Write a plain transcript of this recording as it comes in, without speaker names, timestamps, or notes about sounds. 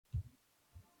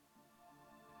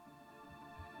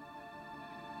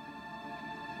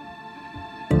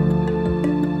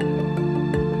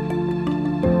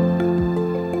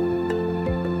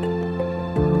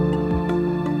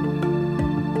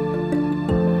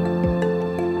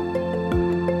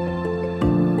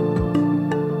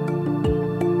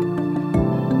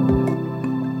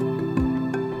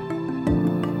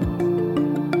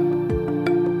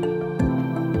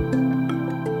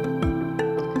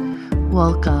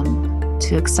Welcome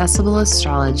to Accessible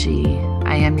Astrology.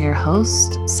 I am your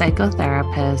host,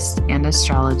 psychotherapist, and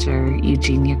astrologer,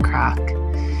 Eugenia Kroc.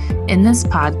 In this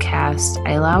podcast,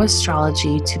 I allow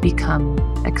astrology to become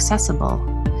accessible,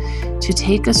 to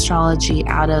take astrology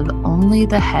out of only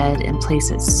the head and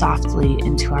place it softly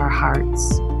into our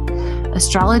hearts.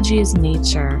 Astrology is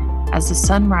nature. As the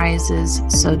sun rises,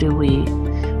 so do we.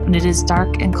 When it is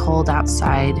dark and cold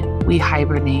outside, we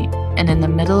hibernate, and in the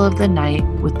middle of the night,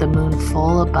 with the moon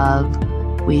full above,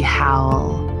 we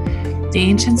howl. The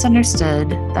ancients understood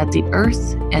that the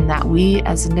earth and that we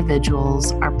as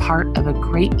individuals are part of a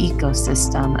great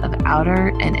ecosystem of outer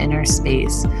and inner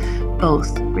space,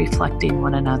 both reflecting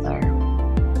one another.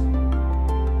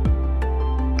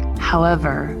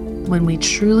 However, when we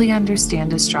truly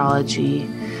understand astrology,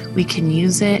 we can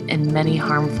use it in many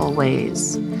harmful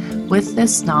ways. With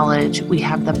this knowledge, we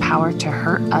have the power to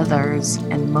hurt others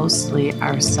and mostly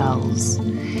ourselves.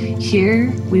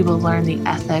 Here, we will learn the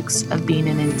ethics of being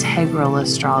an integral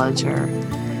astrologer.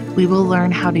 We will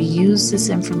learn how to use this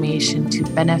information to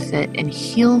benefit and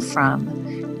heal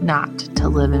from, not to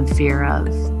live in fear of.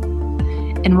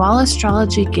 And while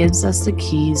astrology gives us the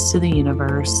keys to the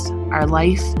universe, our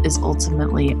life is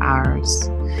ultimately ours.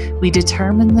 We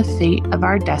determine the fate of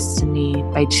our destiny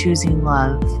by choosing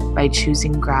love, by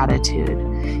choosing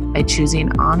gratitude, by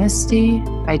choosing honesty,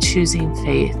 by choosing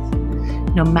faith.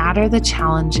 No matter the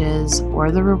challenges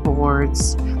or the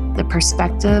rewards, the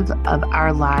perspective of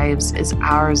our lives is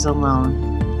ours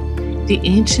alone. The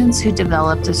ancients who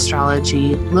developed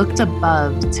astrology looked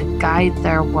above to guide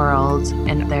their world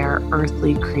and their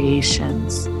earthly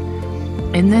creations.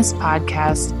 In this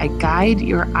podcast, I guide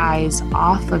your eyes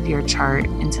off of your chart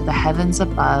into the heavens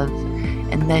above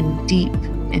and then deep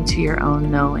into your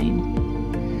own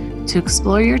knowing. To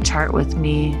explore your chart with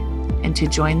me and to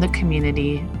join the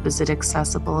community, visit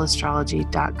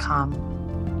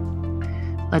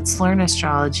accessibleastrology.com. Let's learn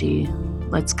astrology,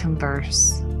 let's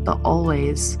converse, but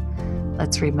always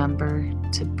let's remember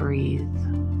to breathe.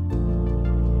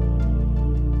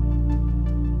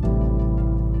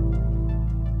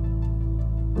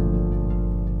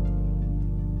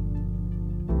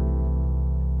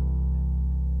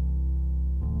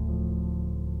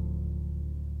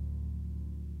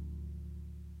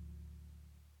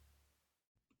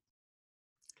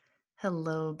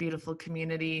 Hello, beautiful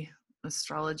community,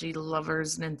 astrology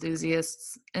lovers and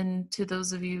enthusiasts, and to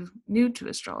those of you new to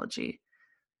astrology,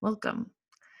 welcome.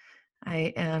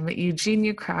 I am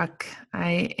Eugenia Kroc.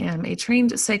 I am a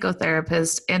trained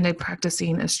psychotherapist and a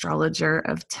practicing astrologer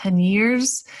of 10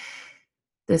 years.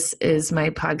 This is my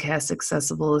podcast,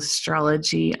 Accessible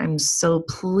Astrology. I'm so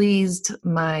pleased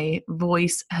my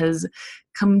voice has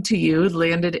come to you,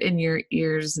 landed in your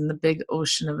ears in the big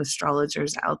ocean of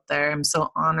astrologers out there. I'm so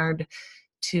honored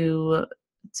to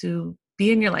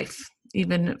be in your life,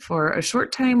 even for a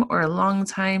short time or a long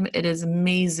time. It is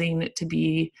amazing to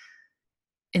be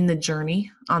in the journey,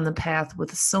 on the path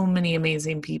with so many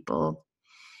amazing people.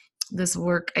 This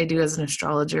work I do as an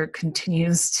astrologer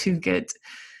continues to get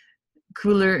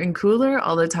cooler and cooler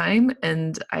all the time,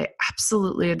 and I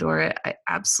absolutely adore it. I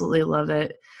absolutely love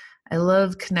it. I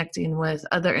love connecting with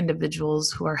other individuals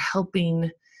who are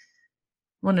helping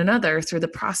one another through the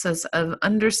process of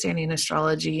understanding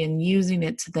astrology and using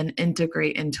it to then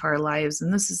integrate into our lives.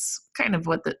 And this is kind of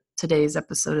what today's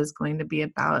episode is going to be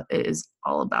about. It is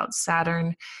all about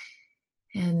Saturn,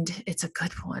 and it's a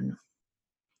good one.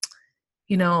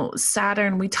 You know,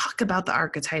 Saturn, we talk about the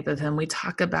archetype of him. We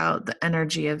talk about the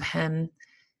energy of him.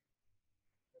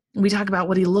 We talk about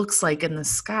what he looks like in the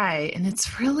sky. And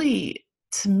it's really,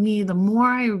 to me, the more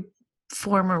I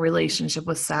form a relationship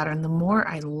with Saturn, the more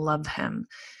I love him.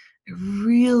 I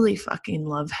really fucking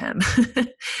love him.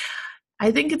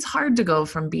 I think it's hard to go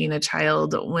from being a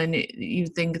child when you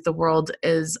think the world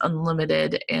is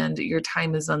unlimited and your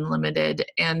time is unlimited,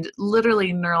 and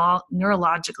literally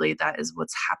neurologically, that is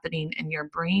what's happening in your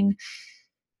brain.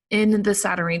 In the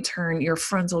Saturn return, your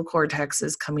frontal cortex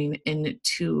is coming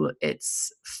into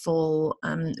its full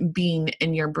being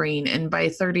in your brain. And by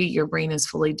 30, your brain is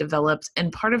fully developed.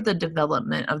 And part of the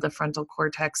development of the frontal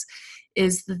cortex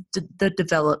is the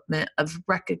development of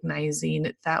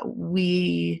recognizing that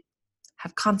we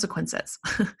have consequences.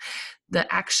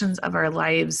 The actions of our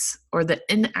lives or the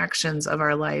inactions of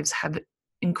our lives have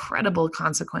incredible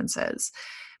consequences.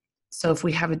 So if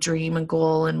we have a dream, a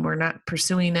goal, and we're not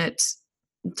pursuing it,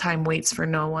 time waits for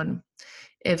no one.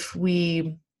 If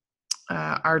we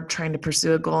are trying to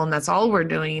pursue a goal and that's all we're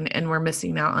doing and we're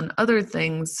missing out on other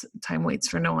things, time waits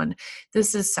for no one.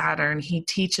 This is Saturn. He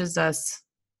teaches us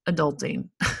adulting.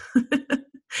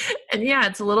 And yeah,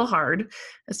 it's a little hard,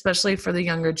 especially for the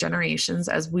younger generations,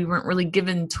 as we weren't really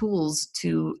given tools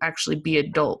to actually be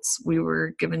adults. We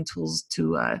were given tools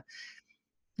to,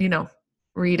 you know,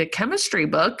 read a chemistry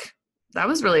book. That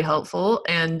was really helpful.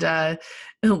 And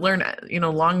learn,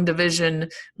 long division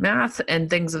math and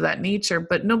things of that nature.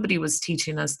 But nobody was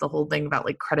teaching us the whole thing about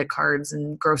like credit cards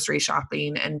and grocery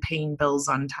shopping and paying bills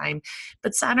on time.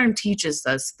 But Saturn teaches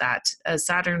us that.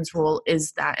 Saturn's role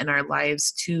is that in our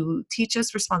lives, to teach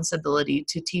us responsibility,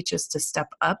 to teach us to step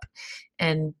up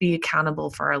and be accountable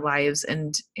for our lives,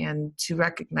 and to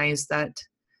recognize that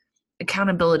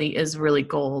accountability is really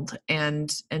gold,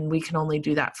 and we can only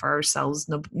do that for ourselves.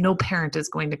 No parent is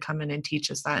going to come in and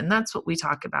teach us that. And that's what we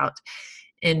talk about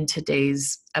in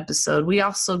today's episode. We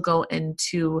also go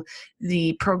into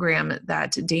the program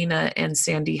that Dana and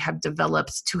Sandy have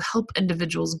developed to help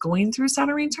individuals going through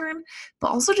Saturn return,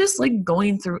 but also just like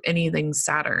going through anything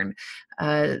Saturn.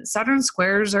 Saturn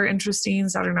squares are interesting,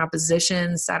 Saturn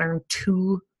opposition, Saturn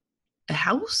to a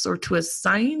house or to a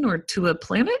sign or to a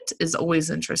planet is always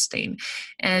interesting.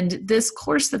 And this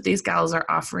course that these gals are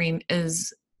offering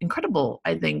is incredible,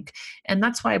 I think. And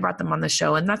that's why I brought them on the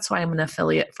show. And that's why I'm an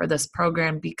affiliate for this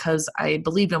program, because I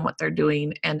believe in what they're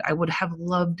doing. And I would have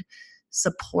loved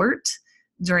support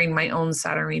during my own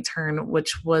Saturn return,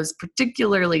 which was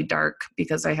particularly dark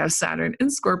because I have Saturn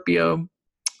in Scorpio,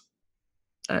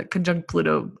 conjunct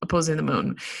Pluto opposing the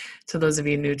moon. To those of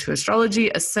you new to astrology,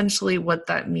 essentially what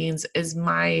that means is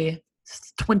my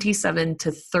 27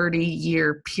 to 30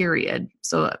 year period.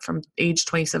 So from age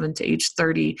 27 to age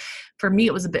 30, for me,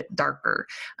 it was a bit darker.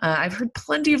 I've heard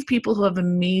plenty of people who have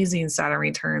amazing Saturn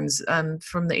returns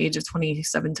from the age of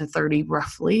 27 to 30,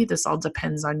 roughly. This all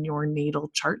depends on your natal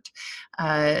chart.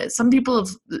 Some people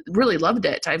have really loved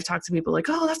it. I've talked to people like,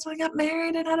 oh, that's when I got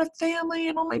married and had a family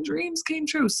and all my dreams came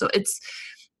true. So it's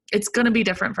going to be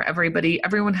different for everybody.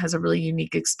 Everyone has a really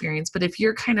unique experience. But if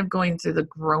you're kind of going through the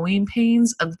growing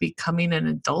pains of becoming an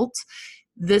adult,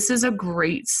 this is a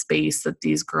great space that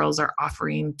these girls are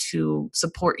offering to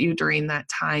support you during that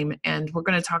time. And we're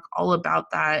going to talk all about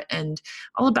that and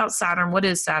all about Saturn. What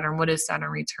is Saturn? What is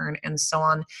Saturn return? And so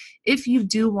on. If you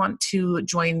do want to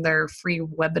join their free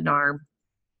webinar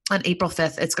on April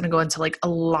 5th, it's going to go into like a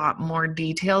lot more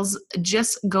details.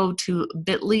 Just go to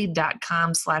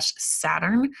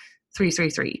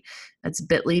bit.ly.com/Saturn333. That's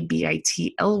bit.ly,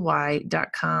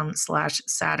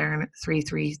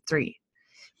 bit.ly.com/Saturn333.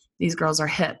 These girls are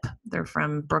hip. They're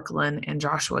from Brooklyn and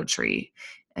Joshua Tree.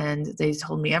 And they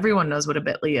told me everyone knows what a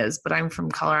bit.ly is, but I'm from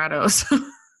Colorado, so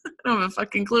I don't have a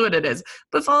fucking clue what it is.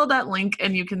 But follow that link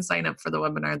and you can sign up for the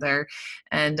webinar there.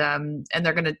 And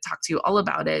they're going to talk to you all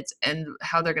about it and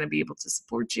how they're going to be able to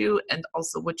support you, and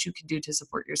also what you can do to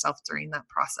support yourself during that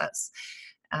process.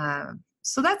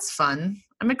 So that's fun.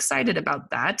 I'm excited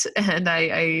about that. And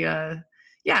I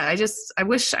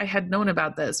wish I had known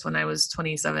about this when I was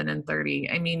 27 and 30.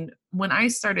 I mean, when I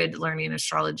started learning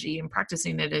astrology and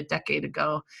practicing it a decade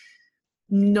ago,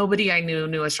 nobody I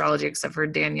knew astrology except for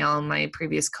Danielle, my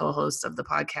previous co-host of the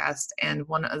podcast, and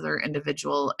one other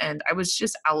individual. And I was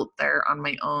just out there on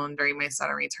my own during my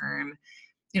Saturn return.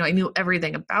 I knew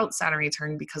everything about Saturn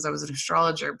return because I was an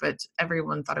astrologer, but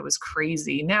everyone thought it was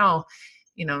crazy. Now,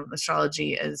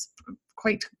 astrology is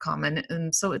quite common,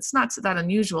 and so it's not that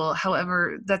unusual.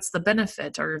 However, that's the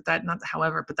benefit, but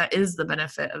that is the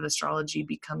benefit of astrology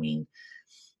becoming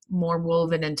more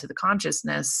woven into the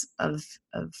consciousness of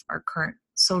our current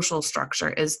social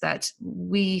structure, is that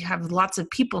we have lots of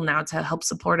people now to help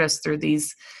support us through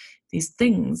these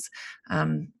things.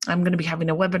 I'm going to be having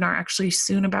a webinar actually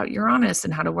soon about Uranus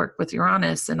and how to work with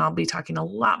Uranus, and I'll be talking a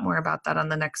lot more about that on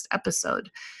the next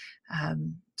episode.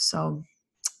 So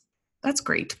that's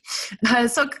great.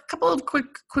 So a couple of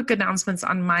quick announcements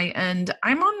on my end.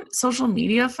 I'm on social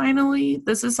media finally.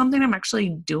 This is something I'm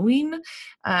actually doing.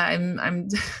 I'm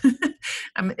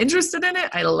I'm interested in it.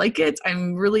 I like it.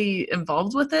 I'm really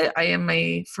involved with it. I am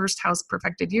my first house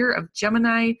perfected year of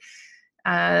Gemini.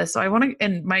 So I want to,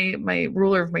 and my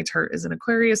ruler of my chart is in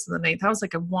Aquarius in the 9th house.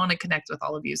 Like, I want to connect with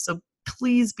all of you. So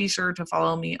please be sure to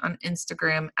follow me on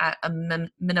Instagram at a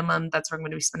minimum. That's where I'm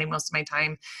going to be spending most of my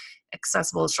time.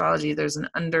 Accessible Astrology. There's an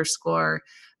underscore.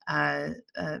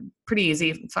 Pretty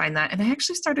easy to find that. And I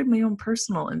actually started my own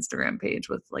personal Instagram page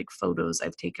with like photos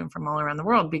I've taken from all around the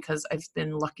world, because I've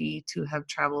been lucky to have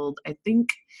traveled. I think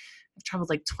I've traveled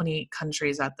like 28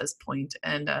 countries at this point.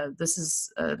 And this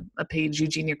is a page,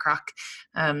 Eugenia Kroc,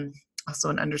 also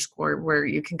an underscore, where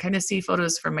you can kind of see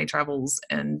photos from my travels.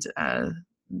 And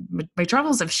my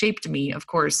travels have shaped me, of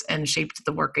course, and shaped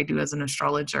the work I do as an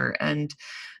astrologer. And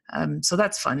So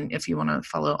that's fun if you want to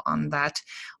follow on that.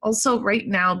 Also, right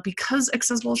now, because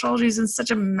accessible astrology is in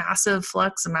such a massive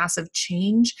flux, a massive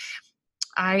change,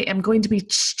 I am going to be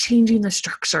changing the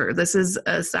structure. This is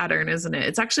Saturn, isn't it?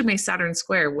 It's actually my Saturn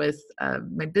square with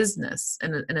my business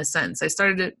in a sense. I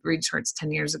started at read charts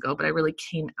 10 years ago, but I really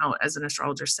came out as an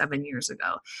astrologer 7 years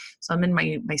ago. So I'm in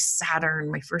my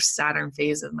Saturn, my first Saturn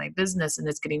phase of my business, and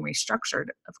it's getting restructured,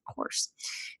 of course.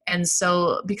 And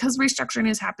so because restructuring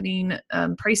is happening,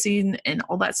 pricing and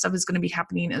all that stuff is going to be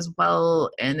happening as well.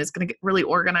 And it's going to get really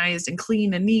organized and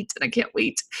clean and neat. And I can't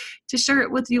wait to share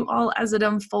it with you all as it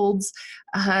unfolds.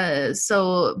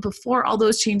 So before all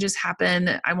those changes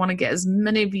happen, I want to get as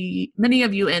many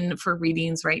of you in for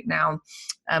readings right now,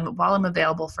 while I'm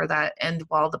available for that and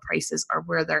while the prices are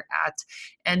where they're at.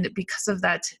 And because of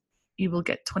that, you will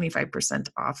get 25%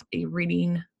 off a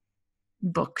reading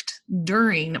booked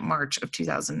during March of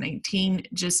 2019.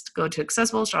 Just go to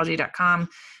accessibleastrology.com,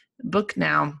 book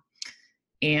now,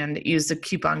 and use the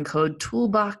coupon code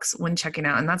Toolbox when checking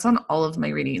out. And that's on all of my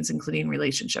readings, including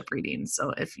relationship readings.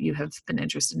 So if you have been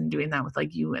interested in doing that with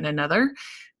like you and another,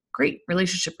 great.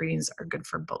 Relationship readings are good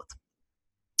for both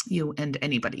you and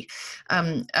anybody.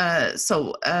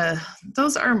 So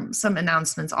those are some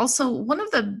announcements. Also, one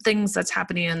of the things that's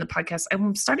happening in the podcast,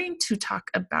 I'm starting to talk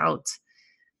about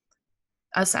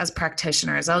us as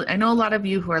practitioners. I know a lot of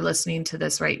you who are listening to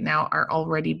this right now are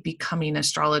already becoming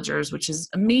astrologers, which is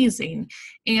amazing.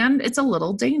 And it's a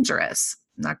little dangerous,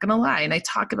 I'm not going to lie. And I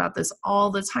talk about this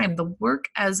all the time. The work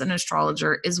as an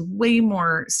astrologer is way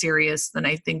more serious than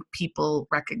I think people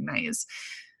recognize.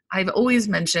 I've always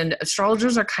mentioned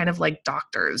astrologers are kind of like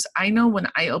doctors. I know when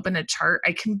I open a chart,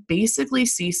 I can basically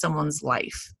see someone's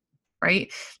life, right?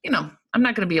 I'm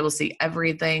not going to be able to see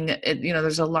everything.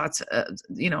 There's a lot,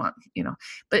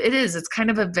 but it's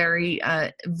kind of a very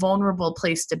vulnerable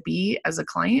place to be as a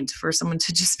client, for someone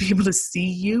to just be able to see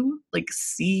you,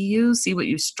 see what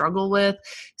you struggle with,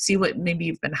 see what maybe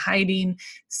you've been hiding,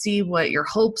 see what your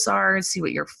hopes are, see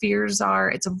what your fears are.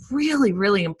 It's a really,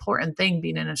 really important thing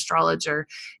being an astrologer.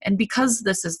 And because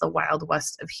this is the Wild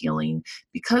West of healing,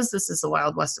 because this is the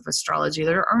Wild West of astrology,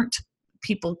 there aren't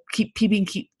people keeping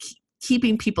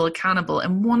people accountable.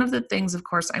 And one of the things, of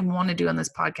course, I want to do on this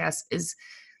podcast is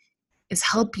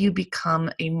help you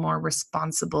become a more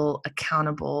responsible,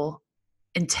 accountable,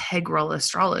 integral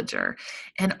astrologer.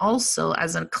 And also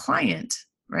as a client,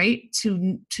 right,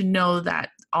 to know that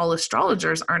all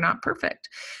astrologers are not perfect.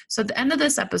 So at the end of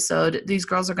this episode, these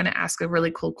girls are going to ask a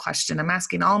really cool question. I'm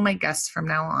asking all my guests from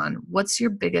now on, what's your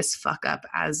biggest fuck up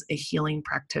as a healing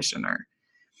practitioner?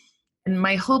 And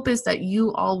my hope is that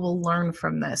you all will learn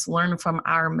from this, learn from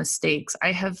our mistakes.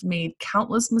 I have made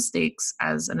countless mistakes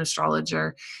as an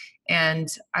astrologer, and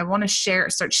I want to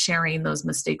start sharing those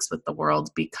mistakes with the world,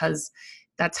 because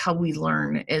that's how we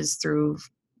learn, is through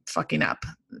fucking up.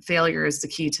 Failure is the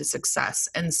key to success.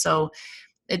 And so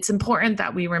it's important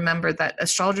that we remember that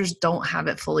astrologers don't have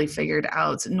it fully figured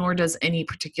out, nor does any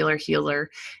particular healer.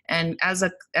 And as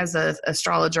a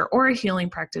astrologer or a healing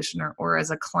practitioner or as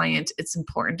a client, it's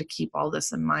important to keep all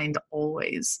this in mind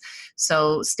always.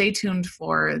 So stay tuned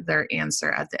for their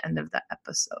answer at the end of the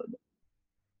episode.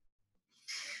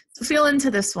 So feel into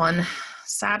this one.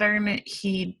 Saturn,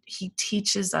 he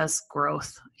teaches us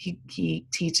growth. He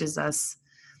teaches us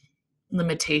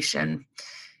limitation.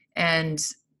 And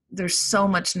there's so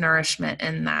much nourishment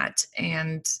in that.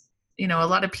 And, a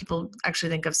lot of people actually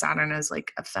think of Saturn as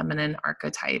like a feminine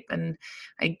archetype. And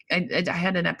I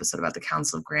had an episode about the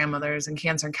Council of Grandmothers and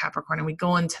Cancer and Capricorn, and we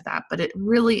go into that, but it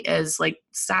really is like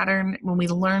Saturn. When we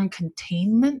learn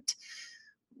containment,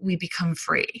 we become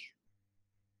free.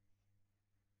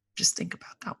 Just think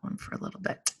about that one for a little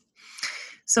bit.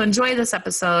 So enjoy this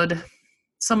episode.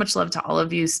 So much love to all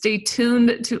of you. Stay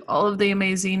tuned to all of the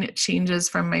amazing changes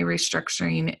from my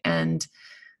restructuring. And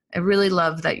I really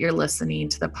love that you're listening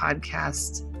to the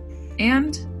podcast.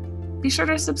 And be sure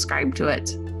to subscribe to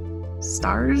it.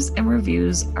 Stars and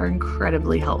reviews are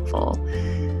incredibly helpful.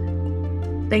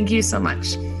 Thank you so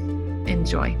much.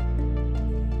 Enjoy.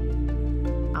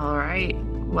 All right.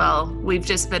 Well, we've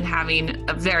just been having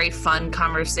a very fun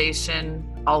conversation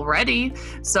already.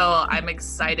 So I'm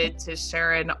excited to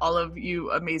share in all of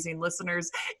you amazing listeners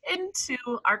into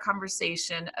our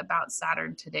conversation about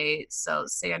Saturn today. So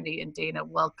Sandy and Dana,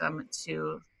 welcome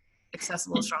to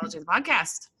Accessible Astrology, the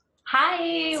podcast.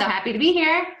 Hi, so happy to be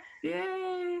here.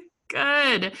 Yay,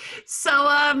 good. So,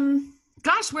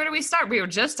 gosh, where do we start? We were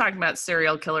just talking about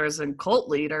serial killers and cult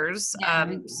leaders.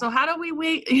 Yeah. So how do we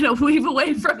weave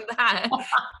away from that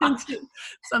into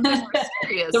something more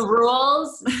serious? The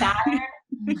rules, Saturn,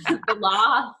 the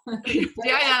law.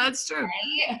 Yeah, that's true.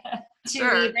 Right? Two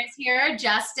Libras here,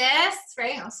 justice,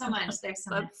 right? Oh, so much. There's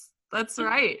so much. That's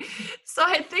right. So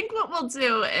I think what we'll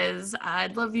do is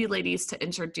I'd love you ladies to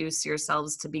introduce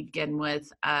yourselves to begin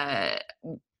with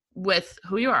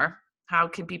who you are. How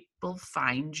can people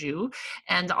find you?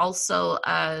 And also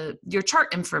your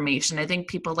chart information. I think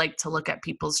people like to look at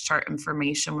people's chart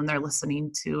information when they're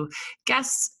listening to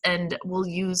guests, and we'll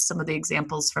use some of the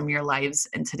examples from your lives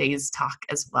in today's talk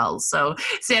as well. So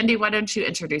Sandy, why don't you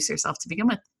introduce yourself to begin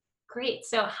with? Great.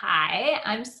 So hi,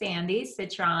 I'm Sandy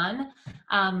Sitron.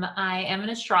 I am an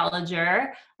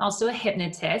astrologer, also a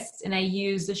hypnotist, and I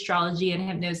use astrology and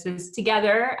hypnosis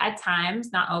together at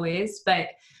times, not always, but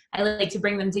I like to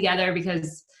bring them together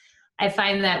because I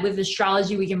find that with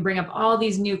astrology, we can bring up all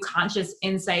these new conscious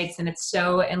insights, and it's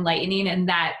so enlightening, and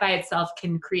that by itself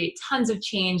can create tons of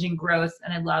change and growth.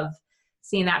 And I love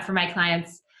seeing that for my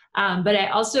clients. But I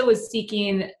also was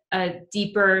seeking a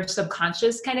deeper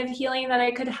subconscious kind of healing that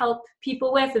I could help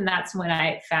people with. And that's when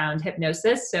I found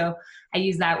hypnosis. So I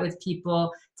use that with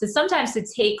people to sometimes to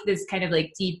take this kind of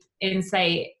like deep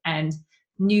insight and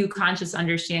new conscious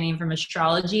understanding from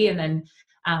astrology, and then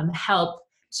help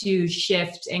to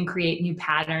shift and create new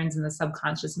patterns in the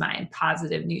subconscious mind,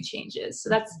 positive new changes. So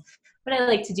that's what I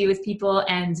like to do with people.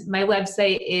 And my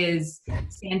website is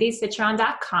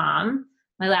sandysitron.com.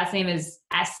 My last name is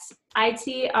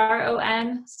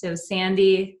Sitron. So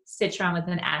Sandy Sitron with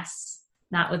an S,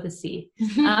 not with a C.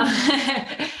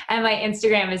 And my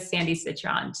Instagram is Sandy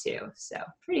Sitron too. So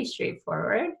pretty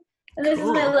straightforward. And this is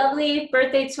my lovely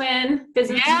birthday twin,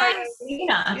 business partner,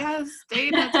 Dana. Yes,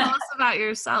 Dana, tell us about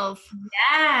yourself.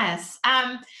 Yes.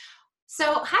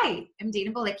 So hi, I'm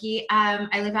Dana Balicki.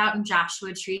 I live out in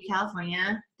Joshua Tree,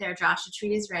 California. There are Joshua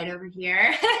trees right over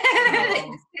here.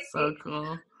 Oh, so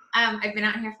cool. I've been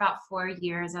out here for about 4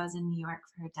 years. I was in New York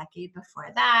for a decade before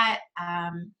that.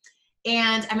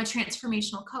 And I'm a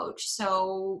transformational coach.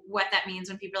 So what that means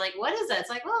when people are like, what is it?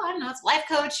 It's like, well, I don't know. It's life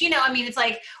coach. It's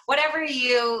like whatever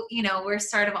we're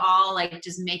sort of all like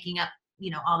just making up,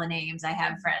 all the names. I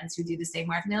have friends who do the same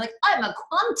work and they're like, I'm a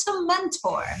quantum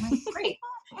mentor. I'm like, great.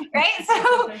 Right.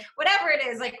 So whatever it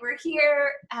is, like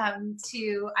I'm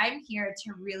here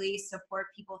to really support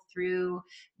people through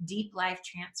deep life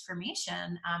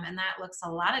transformation. And that looks a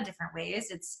lot of different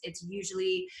ways. It's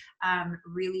usually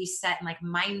really set in like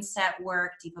mindset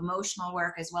work, deep emotional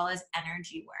work, as well as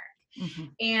energy work. Mm-hmm.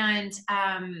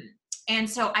 And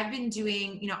so I've been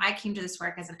doing, I came to this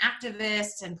work as an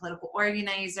activist and political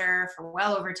organizer for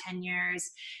well over 10 years.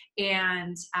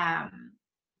 And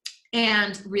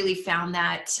really found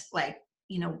that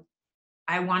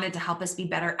I wanted to help us be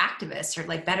better activists or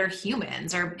like better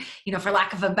humans or, for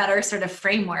lack of a better sort of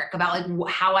framework about like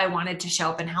how I wanted to show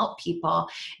up and help people.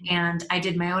 And I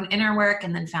did my own inner work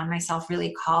and then found myself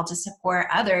really called to support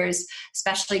others,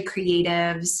 especially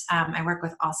creatives. I work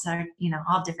with also,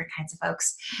 all different kinds of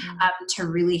folks to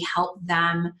really help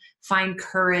them find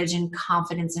courage and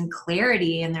confidence and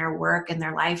clarity in their work and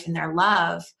their life and their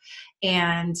love.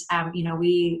 And,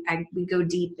 we go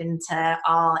deep into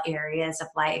all areas of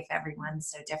life. Everyone's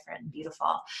so different and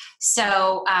beautiful.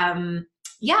 So,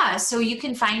 so you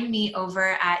can find me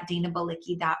over at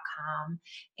danabalicki.com,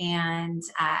 and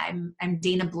I'm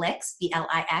Dana Blix,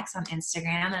 Blix on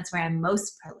Instagram. That's where I'm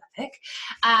most prolific.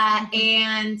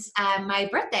 And my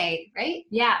birthday, right?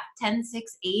 Yeah.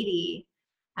 10/6/80,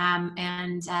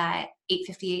 and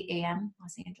 8:58 a.m.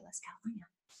 Los Angeles, California.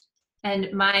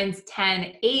 And mine's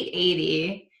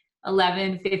 10/8/80,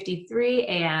 11:53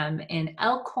 a.m. in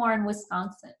Elkhorn,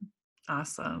 Wisconsin.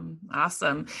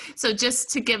 Awesome. So just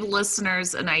to give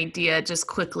listeners an idea just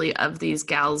quickly of these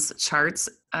gals' charts,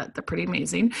 they're pretty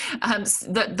amazing.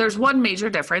 There's one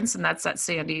major difference, and that's that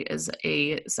Sandy is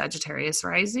a Sagittarius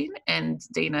rising and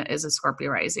Dana is a Scorpio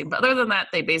rising. But other than that,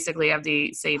 they basically have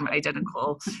the same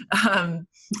identical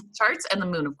charts. And the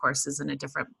moon, of course, is in a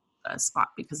different spot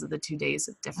because of the 2 days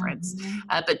of difference.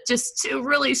 But just two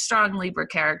really strong Libra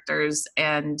characters,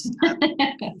 and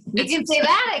you can say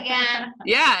that again.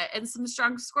 Yeah, and some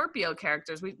strong Scorpio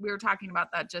characters. We were talking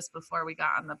about that just before we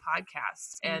got on the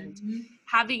podcast. And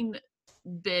having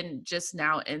been just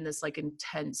now in this like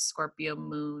intense Scorpio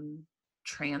moon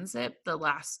transit the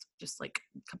last just like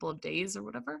couple of days or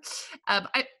whatever,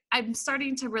 I'm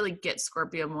starting to really get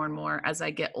Scorpio more and more as I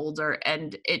get older,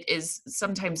 and it is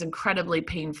sometimes incredibly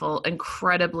painful,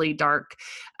 incredibly dark,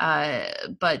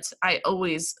 but I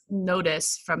always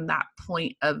notice from that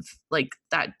point of like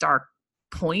that dark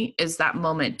point is that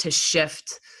moment to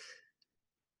shift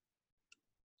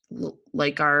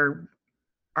like our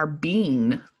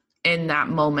being in that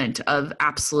moment of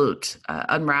absolute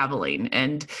unraveling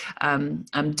and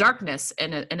darkness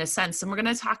in a sense. And we're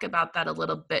going to talk about that a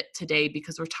little bit today,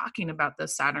 because we're talking about the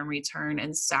Saturn return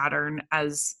and Saturn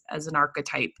as an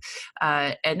archetype,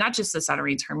 and not just the Saturn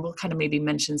return. We'll kind of maybe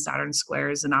mention Saturn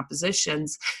squares and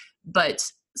oppositions,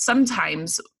 but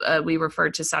sometimes we refer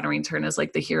to Saturn return as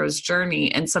like the hero's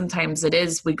journey. And sometimes it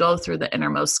is, we go through the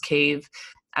innermost cave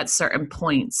at certain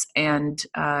points. And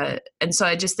so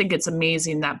I just think it's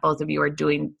amazing that both of you are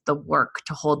doing the work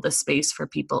to hold the space for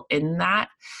people in that,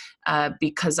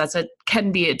 because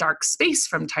can be a dark space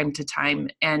from time to time.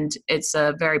 And it's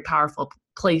a very powerful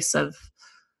place of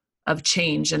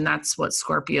change. And that's what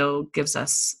Scorpio gives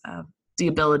us the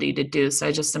ability to do. So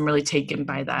I just am really taken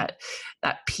by that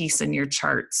piece in your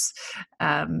charts.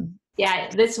 Yeah,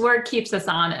 this work keeps us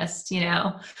honest,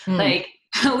 like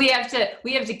we have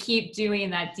to keep doing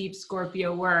that deep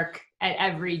Scorpio work at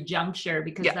every juncture,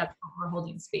 because that's what we're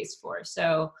holding space for.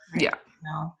 So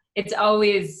it's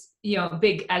always,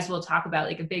 big, as we'll talk about,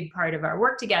 like a big part of our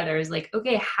work together is like,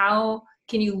 okay, how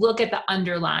can you look at the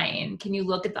underlying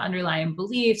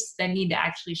beliefs that need to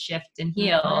actually shift and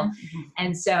heal? Mm-hmm.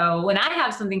 And so when I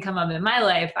have something come up in my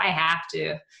life, I have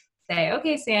to say,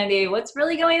 okay, Sandy, what's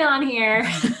really going on here?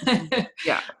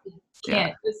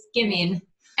 Can't just skimming.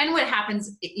 And what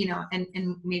happens,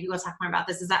 and maybe we'll talk more about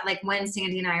this, is that like when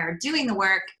Sandy and I are doing the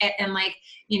work and like,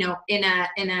 in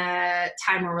a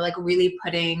time where we're like really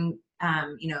putting,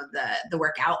 the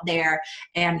work out there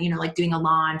and, like doing a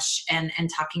launch and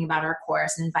talking about our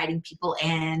course and inviting people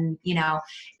in,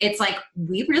 it's like,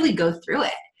 we really go through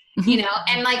it.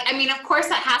 And like, I mean, of course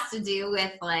that has to do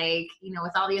with like,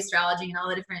 with all the astrology and all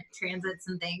the different transits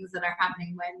and things that are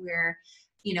happening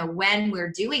when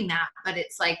we're doing that, but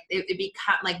it's like, it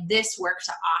becomes like this work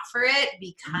to offer it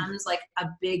becomes like a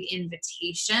big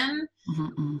invitation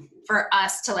for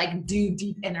us to like do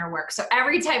deep inner work. So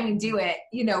every time we do it,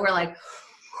 we're like,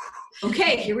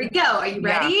 okay, here we go. Are you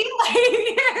ready? Like,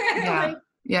 hold on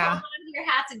to your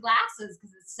hats and glasses,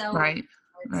 because it's so right.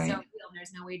 So real. And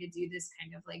there's no way to do this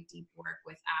kind of like deep work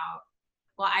without.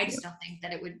 Well, I just don't think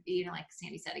that it would be, like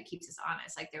Sandy said, it keeps us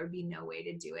honest. Like there would be no way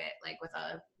to do it like with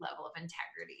a level of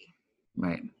integrity.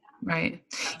 Right. Right.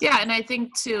 Yeah. And I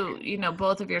think too,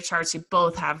 both of your charts, you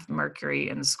both have Mercury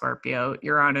in Scorpio,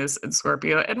 Uranus in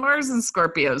Scorpio, and Mars in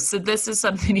Scorpio. So this is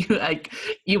something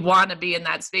you want to be in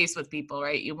that space with people,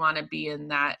 right? You want to be in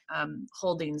that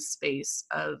holding space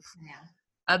of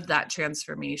that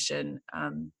transformation,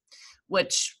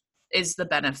 which is the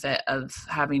benefit of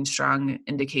having strong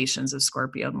indications of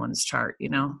Scorpio in one's chart,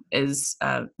 is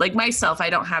like myself,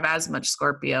 I don't have as much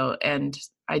Scorpio, and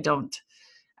I don't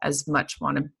as much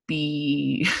want to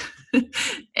be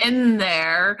in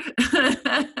there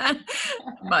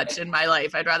much in my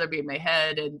life. I'd rather be in my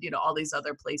head and, all these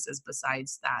other places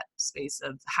besides that space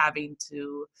of having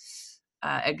to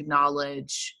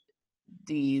acknowledge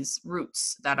these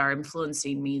roots that are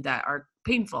influencing me that are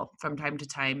painful from time to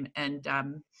time. And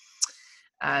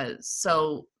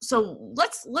so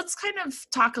let's kind of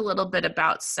talk a little bit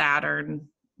about Saturn.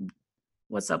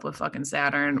 What's up with fucking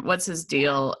Saturn? What's his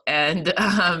deal? And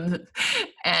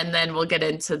then we'll get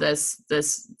into this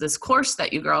course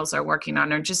that you girls are working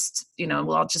on, or just,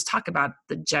 we'll just talk about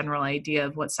the general idea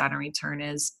of what Saturn return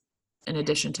is, in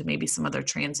addition to maybe some other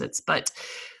transits. But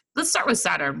let's start with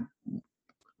Saturn.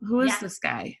 Who is this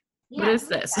guy? What is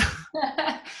this?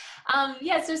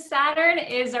 So Saturn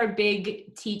is our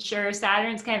big teacher.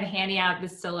 Saturn's kind of handing out the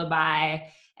syllabi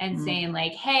and saying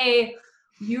like, hey,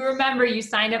 you remember you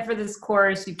signed up for this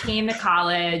course, you came to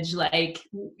college, like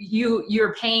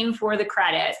you're paying for the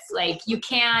credits, like you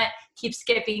can't keep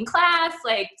skipping class,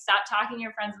 like stop talking to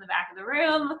your friends in the back of the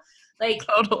room, like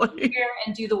totally here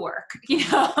and do the work,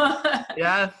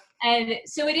 Yeah. And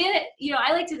so it is,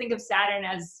 I like to think of Saturn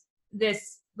as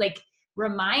this like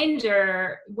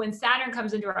reminder. When Saturn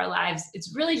comes into our lives,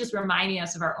 it's really just reminding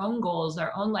us of our own goals,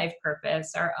 our own life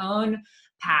purpose, our own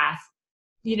path,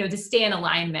 to stay in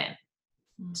alignment.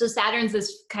 So Saturn's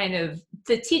this kind of,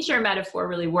 the teacher metaphor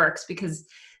really works because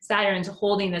Saturn's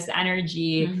holding this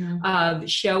energy of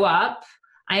show up.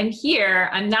 I'm here.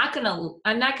 I'm not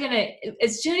gonna,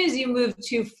 as soon as you move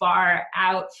too far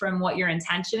out from what your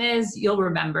intention is, you'll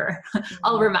remember,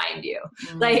 I'll remind you.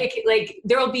 Like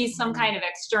there will be some kind of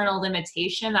external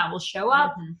limitation that will show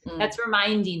up that's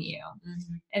reminding you.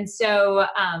 And so,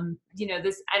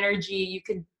 this energy, you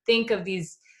can think of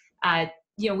these,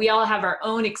 we all have our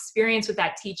own experience with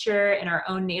that teacher in our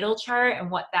own natal chart, and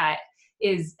what that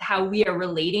is, how we are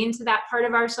relating to that part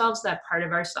of ourselves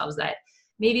that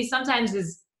maybe sometimes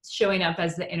is showing up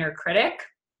as the inner critic.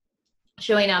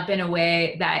 showing up in a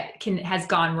way that has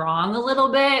gone wrong a little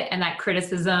bit. And that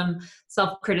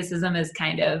self-criticism is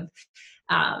kind of,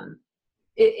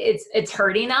 it's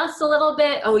hurting us a little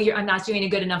bit. Oh, I'm not doing a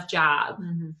good enough job.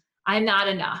 Mm-hmm. I'm not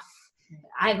enough.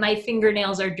 My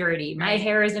fingernails are dirty. My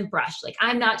hair isn't brushed. Like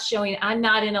I'm not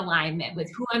in alignment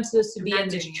with who I'm supposed to be in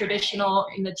this traditional,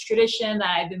 in the tradition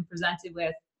that I've been presented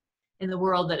with in the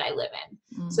world that I live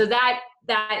in. So that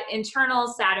internal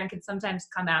Saturn can sometimes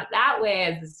come out that way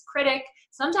as this critic.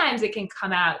 Sometimes it can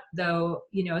come out though,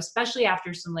 especially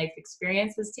after some life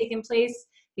experience has taken place,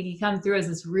 it can come through as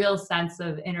this real sense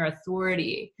of inner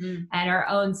authority and our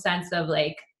own sense of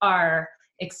like our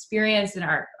experience and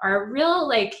our real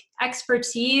like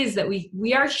expertise that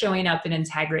we are showing up in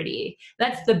integrity.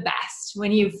 That's the best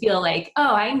when you feel like,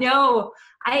 oh, I know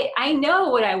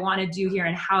what I want to do here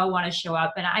and how I want to show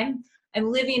up. And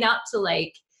I'm living up to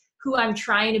like who I'm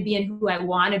trying to be and who I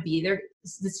want to be. There's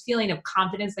this feeling of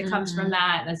confidence that comes from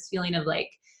that. And this feeling of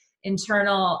like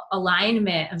internal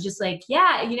alignment of just like,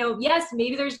 yeah, yes,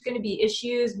 maybe there's going to be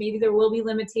issues. Maybe there will be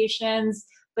limitations,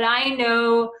 but I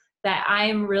know that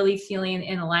I'm really feeling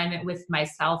in alignment with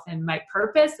myself and my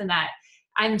purpose and that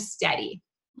I'm steady.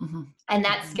 And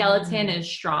that skeleton is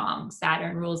strong.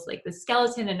 Saturn rules like the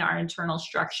skeleton in our internal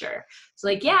structure. So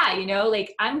like, yeah,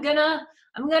 like I'm gonna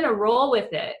roll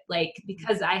with it, like,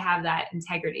 because I have that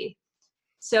integrity.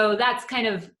 So that's kind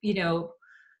of,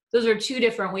 those are two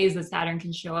different ways that Saturn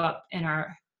can show up in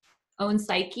our own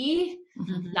psyche.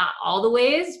 Not all the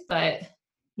ways, but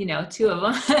two of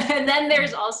them. And then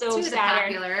there's also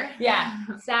Saturn.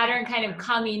 Saturn kind of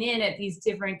coming in at these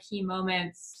different key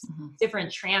moments,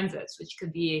 different transits, which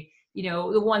could be,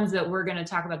 the ones that we're going to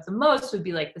talk about the most would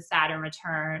be like the Saturn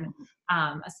return,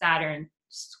 a Saturn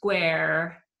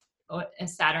square, a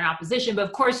Saturn opposition. But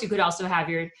of course you could also have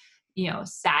your,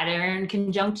 Saturn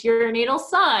conjunct your natal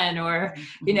sun, or,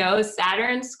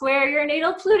 Saturn square your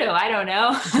natal Pluto. I don't know.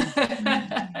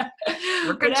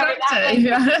 We're conjuncting.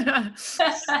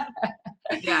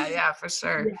 Yeah, for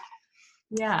sure.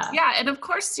 Yeah. And of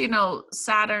course,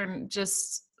 Saturn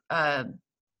just from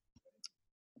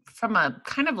a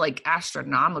kind of like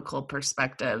astronomical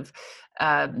perspective,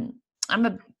 I'm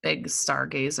a big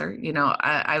stargazer.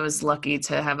 I was lucky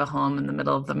to have a home in the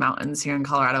middle of the mountains here in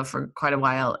Colorado for quite a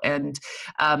while. And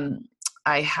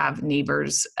I have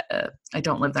neighbors, I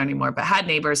don't live there anymore, but had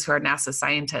neighbors who are NASA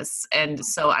scientists. And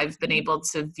so I've been able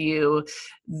to view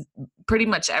pretty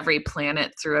much every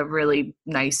planet through a really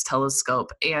nice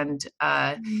telescope. And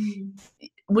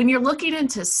when you're looking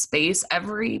into space,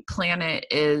 every planet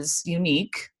is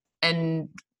unique and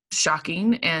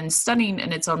shocking and stunning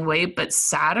in its own way, but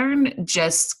Saturn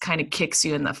just kind of kicks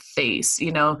you in the face.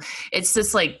 It's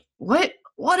just like, what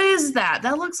is that?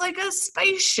 That looks like a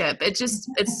spaceship. It's just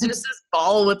this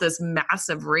ball with this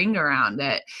massive ring around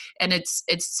it. And it's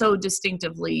so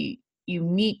distinctively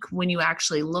unique when you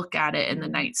actually look at it in the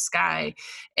night sky.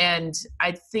 And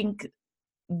I think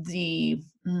the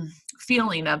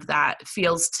feeling of that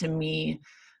feels to me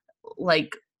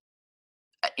like,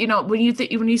 when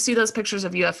you see those pictures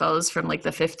of UFOs from like the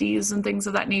 50s and things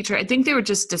of that nature, I think they were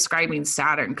just describing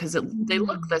Saturn because they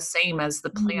look the same as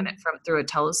the planet through a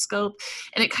telescope.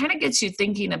 And it kind of gets you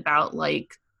thinking about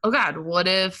like, oh God, what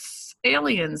if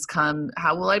aliens come?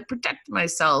 How will I protect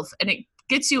myself? And it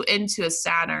gets you into a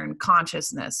Saturn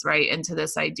consciousness, right? Into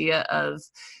this idea of,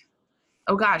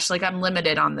 oh gosh, like I'm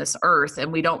limited on this earth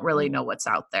and we don't really know what's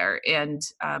out there. And,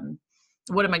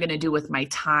 what am I going to do with my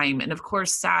time? And of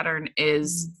course, Saturn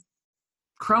is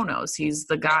Chronos. He's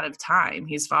the god of time.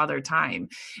 He's father time.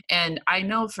 And I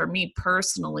know for me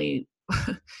personally,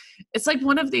 it's like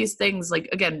one of these things, like,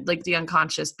 again, like the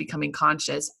unconscious becoming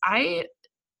conscious. I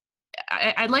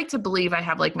like to believe I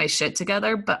have like my shit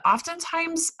together, but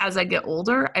oftentimes as I get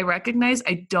older, I recognize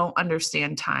I don't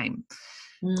understand time,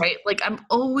 right? Like I'm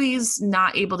always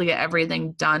not able to get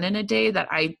everything done in a day that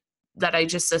I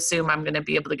just assume I'm going to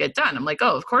be able to get done. I'm like,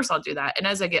 oh, of course I'll do that. And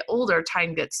as I get older,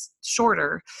 time gets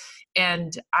shorter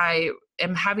and I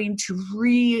am having to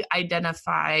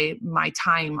re-identify my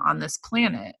time on this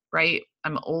planet, right?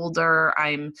 I'm older.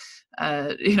 I'm,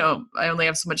 I only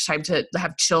have so much time to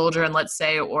have children, let's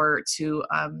say, or to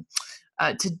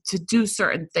do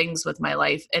certain things with my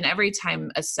life. And every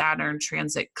time a Saturn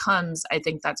transit comes, I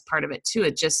think that's part of it too.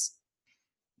 It just,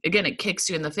 again, it kicks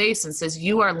you in the face and says,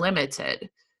 you are limited.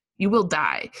 You will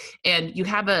die. And you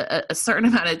have a certain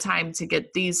amount of time to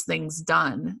get these things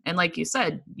done. And like you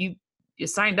said, you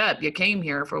signed up, you came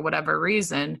here for whatever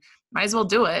reason, might as well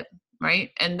do it. Right.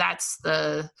 And that's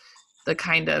the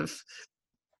kind of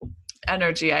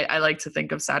energy I like to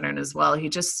think of Saturn as well. He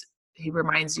he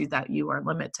reminds you that you are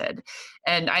limited.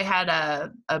 And I had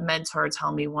a mentor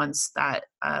tell me once that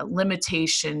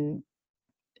limitation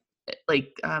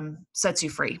sets you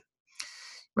free,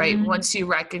 right? Mm-hmm. Once you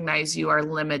recognize you are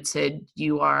limited,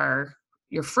 you're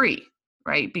free,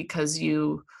 right? Because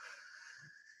it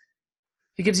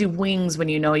gives you wings when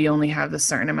you know you only have a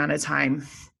certain amount of time.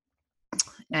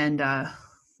 And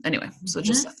anyway, so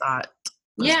just a thought.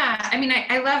 Yeah, I mean,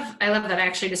 I love that. I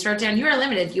actually just wrote down, you are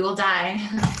limited, you will die.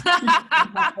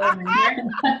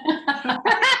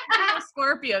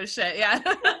 Scorpio shit, yeah.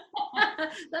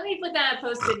 Let me put that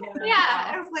post-it note.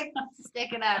 Yeah, I was like,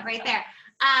 stick it up right there.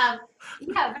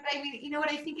 Yeah, but I mean, you know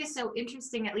what I think is so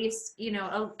interesting, at least, you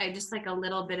know, I just like a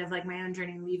little bit of like my own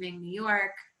journey leaving New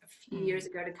York a few years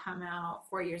ago to come out,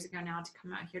 4 years ago now, to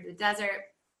come out here to the desert.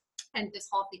 And this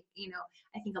whole thing, you know,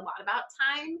 I think a lot about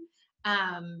time.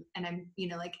 And I'm, you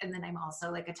know, like, and then I'm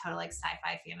also like a total like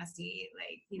sci-fi fantasy,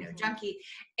 like, you know, junkie.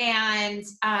 And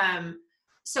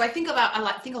so I think a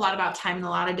lot about time in a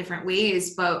lot of different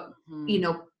ways, but you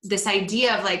know, this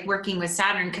idea of like working with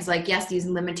Saturn, because like, yes, these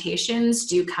limitations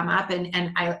do come up, and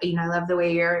I, you know, I love the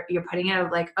way you're putting it,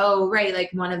 of like, oh, right, like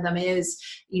one of them is,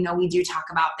 you know, we do talk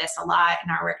about this a lot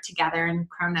in our work together in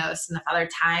Chronos and the Father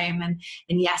Time, and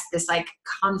yes, this like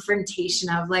confrontation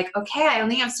of like, okay, I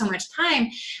only have so much time,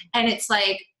 and it's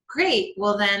like, great,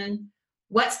 well then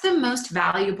what's the most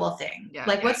valuable thing?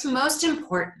 What's most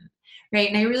important? Right.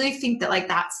 And I really think that like,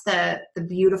 that's the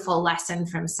beautiful lesson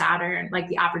from Saturn, like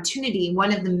the opportunity,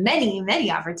 one of the many, many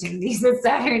opportunities that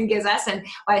Saturn gives us, and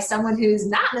why someone who's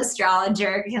not an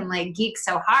astrologer can like geek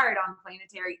so hard on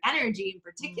planetary energy in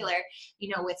particular, you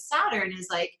know, with Saturn, is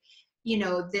like, you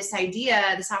know, this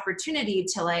idea, this opportunity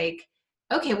to like,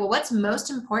 okay, well, what's most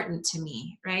important to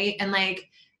me? Right. And like,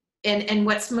 and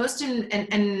what's most and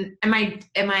am I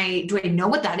do I know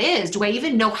what that is? Do I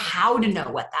even know how to know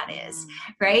what that is?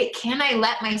 Right? Can I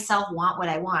let myself want what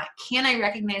I want? Can I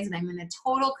recognize that I'm in a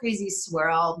total crazy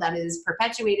swirl that is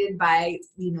perpetuated by,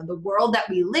 you know, the world that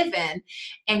we live in?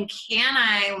 And can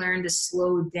I learn to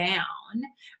slow down?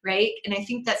 Right? And I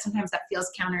think that sometimes that feels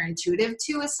counterintuitive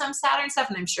too with some Saturn stuff,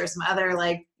 and I'm sure some other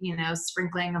like, you know,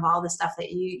 sprinkling of all the stuff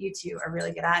that you two are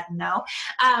really good at and know.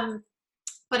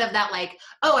 But of that, like,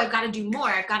 oh, I've got to do more.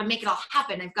 I've got to make it all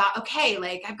happen. I've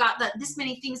got this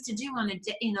many things to do on a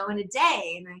day, you know, in a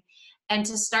day. And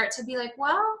to start to be like,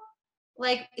 well,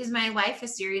 like, is my life a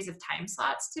series of time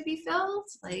slots to be filled?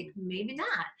 Like, maybe not,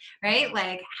 right?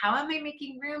 Like, how am I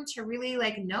making room to really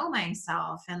like know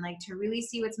myself, and like to really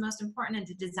see what's most important, and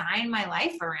to design my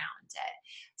life around it?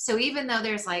 So even though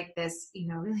there's like this, you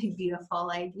know, really beautiful,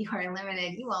 like, you are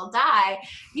limited, you will die,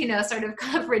 you know, sort of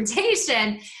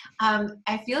confrontation,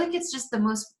 I feel like it's just the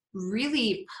most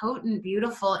really potent,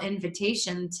 beautiful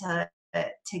invitation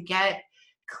to get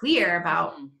clear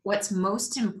about what's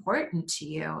most important to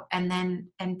you, and then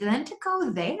to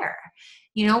go there,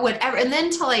 you know, whatever, and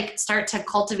then to like start to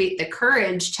cultivate the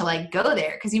courage to like go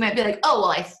there, because you might be like, oh,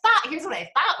 well, here's what I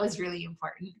thought was really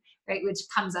important, right? Which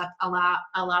comes up a lot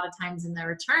of times in the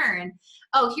return.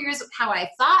 Oh, here's how I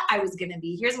thought I was going to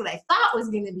be. Here's what I thought was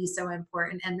going to be so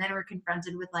important. And then we're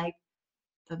confronted with like,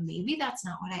 but maybe that's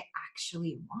not what I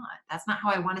actually want. That's not how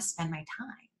I want to spend my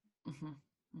time.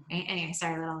 Anyway,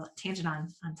 sorry, a little tangent on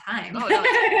time. Oh, no,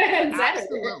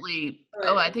 absolutely.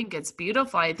 Oh, I think it's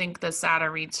beautiful. I think the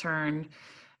Saturn return,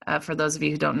 for those of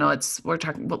you who don't know, we'll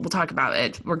talk about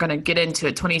it. We're going to get into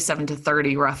it, 27 to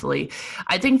 30 roughly.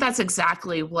 I think that's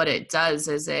exactly what it does,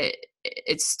 is it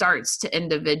starts to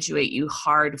individuate you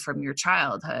hard from your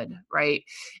childhood, right?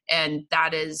 And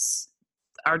that is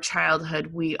our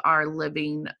childhood. We are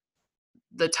living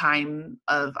the time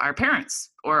of our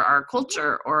parents or our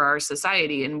culture or our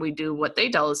society, and we do what they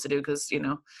tell us to do, because, you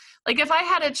know, like if I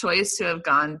had a choice to have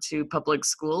gone to public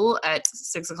school at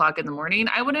 6 o'clock in the morning,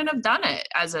 I wouldn't have done it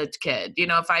as a kid. You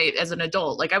know, as an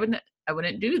adult, like I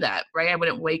wouldn't do that, right? I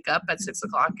wouldn't wake up at 6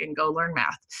 o'clock and go learn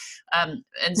math. And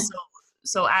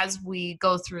so as we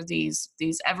go through these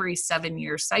every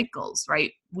 7-year cycles,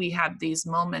 right, we have these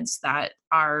moments that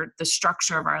the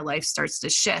structure of our life starts to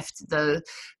shift, the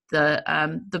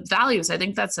values. I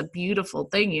think that's a beautiful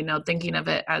thing, you know, thinking of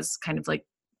it as kind of like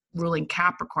ruling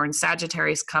Capricorn.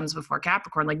 Sagittarius comes before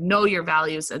Capricorn, like know your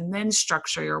values and then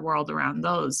structure your world around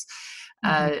those.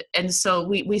 And so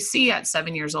we see at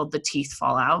 7 years old, the teeth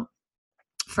fall out.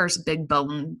 First big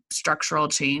bone structural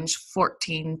change,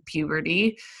 14,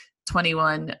 puberty,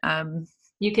 21.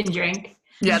 You can drink.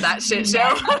 Yeah, that shit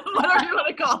show, whatever you want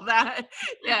to call that.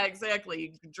 Yeah, exactly.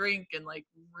 You can drink and like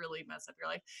really mess up your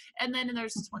life. And then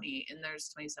there's 20, and there's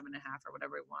 27 and a half, or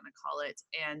whatever we want to call it.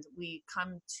 And we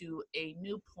come to a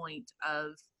new point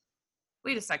of,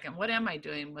 wait a second, what am I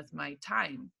doing with my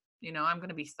time? I'm going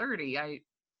to be 30.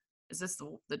 Is this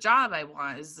the job I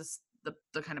want? Is this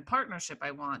the kind of partnership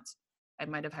I want? I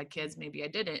might've had kids. Maybe I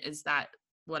didn't. Is that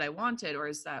what I wanted? Or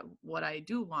is that what I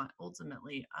do want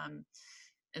ultimately?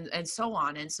 And so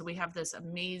on. And so we have this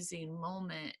amazing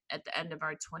moment at the end of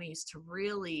our 20s to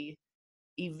really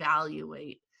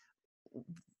evaluate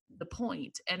the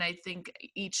point. And I think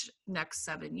each next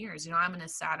 7 years, I'm in a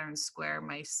Saturn square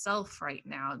myself right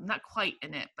now. I'm not quite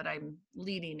in it, but I'm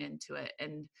leading into it.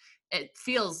 And it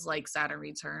feels like Saturn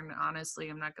return. Honestly,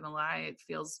 I'm not going to lie. It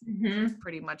feels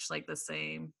pretty much like the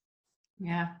same.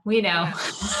 Yeah, we know.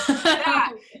 Yeah.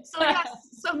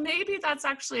 So maybe that's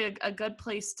actually a good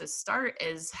place to start,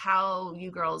 is how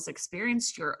you girls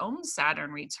experienced your own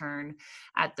Saturn return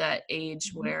at the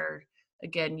age where,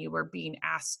 again, you were being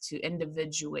asked to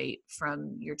individuate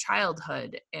from your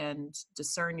childhood and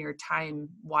discern your time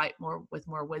with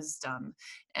more wisdom,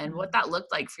 and what that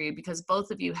looked like for you, because both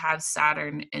of you have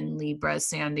Saturn in Libra.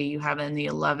 Sandy, you have in the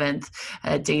 11th,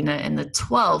 Dana in the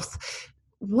 12th.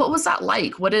 What was that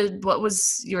like? What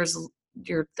was your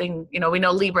thing? We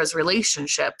know Libra's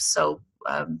relationships. So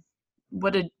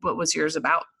what was yours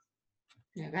about?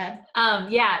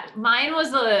 Yeah, mine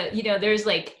was there's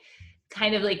like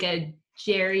kind of like a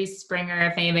Jerry Springer,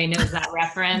 if anybody knows that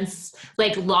reference,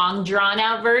 like long drawn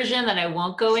out version that I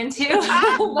won't go into.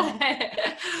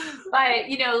 but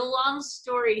long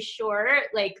story short,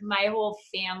 like my whole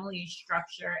family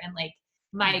structure and like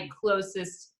my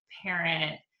closest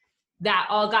parent, that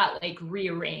all got like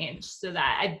rearranged so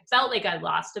that I felt like I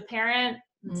lost a parent.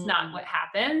 It's not what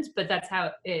happened, but that's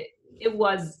how it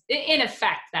was. In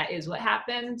effect, that is what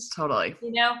happened. Totally.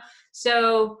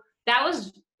 So that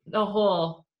was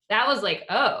that was like,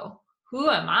 oh, who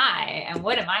am I and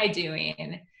what am I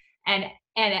doing? And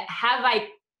have I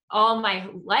all my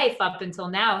life up until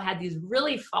now had these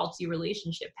really faulty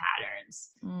relationship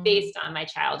patterns based on my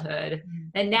childhood.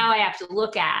 And now I have to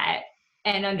look at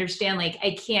and understand, like,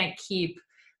 I can't keep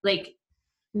like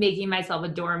making myself a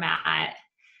doormat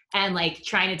and like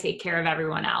trying to take care of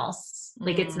everyone else.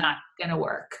 Like, it's not going to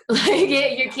work. Like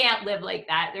you can't live like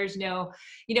that. There's no,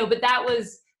 but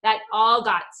that all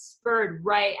got spurred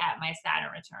right at my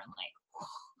Saturn return.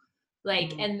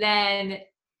 And then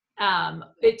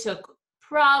it took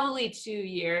probably 2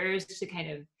 years to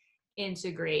kind of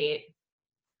integrate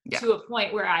to a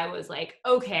point where I was like,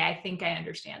 okay, I think I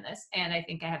understand this. And I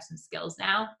think I have some skills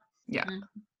now. Yeah.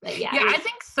 But I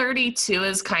think 32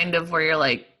 is kind of where you're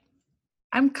like,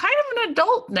 I'm kind of an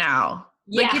adult now.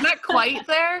 Yeah. Like, you're not quite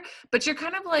there, but you're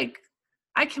kind of like,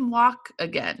 I can walk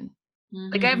again.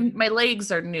 Like, my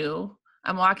legs are new.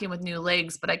 I'm walking with new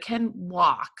legs, but I can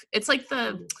walk. It's like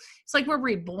we're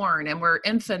reborn and we're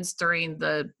infants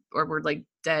or we're like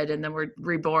dead, and then we're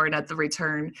reborn at the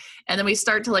return. And then we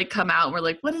start to like come out and we're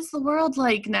like, what is the world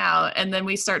like now? And then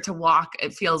we start to walk.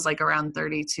 It feels like around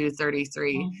 32,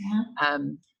 33.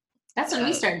 That's when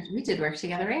we started. We did work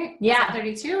together, right? Yeah.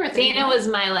 32 or 31? Dana was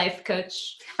my life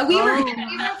coach. We were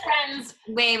friends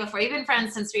way before. We've been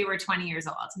friends since we were 20 years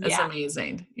old. That's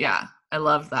amazing. Yeah. I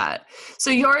love that. So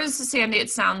yours, Sandy, it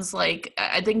sounds like,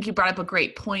 I think you brought up a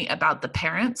great point about the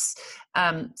parents.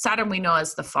 Saturn, we know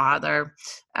as the father.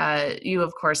 You,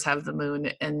 of course, have the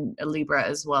moon in Libra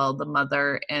as well, the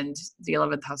mother, and the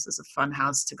 11th house is a fun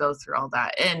house to go through all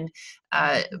that. And,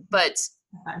 but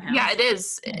yeah, it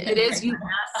is. It is. You,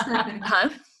 huh?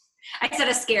 I said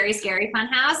a scary, scary fun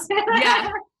house.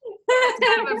 Yeah. It's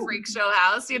kind of a freak show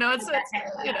house, it's and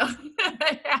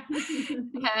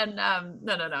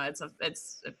no,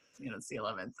 it's the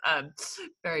 11th,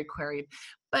 very queried,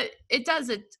 but it does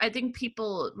it. I think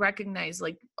people recognize,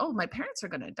 like, oh, my parents are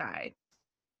going to die,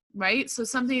 right? So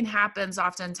something happens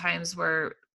oftentimes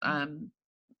where,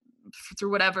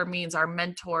 through whatever means, our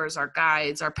mentors, our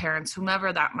guides, our parents,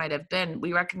 whomever that might have been,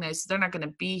 we recognize they're not going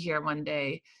to be here one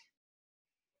day.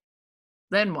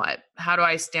 Then what? How do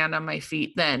I stand on my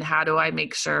feet then? How do I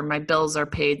make sure my bills are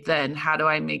paid then? How do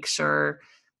I make sure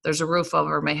there's a roof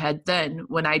over my head then,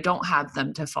 when I don't have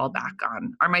them to fall back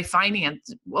on? Are my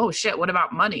finances, oh shit, what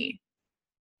about money?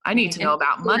 I need to know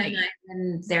about money.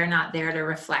 And they're not there to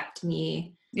reflect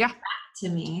me back to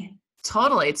me.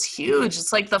 Totally. It's huge.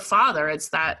 It's like the father. It's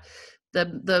that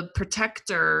the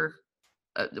protector,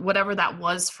 whatever that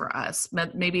was for us.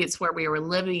 Maybe it's where we were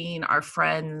living, our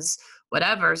friends,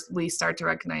 whatever. We start to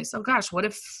recognize, oh gosh, what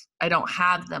if I don't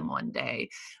have them one day?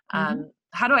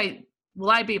 Will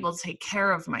I be able to take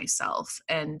care of myself?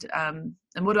 And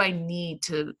what do I need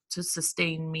to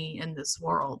sustain me in this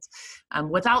world?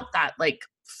 Without that, like,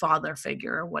 father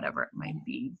figure or whatever it might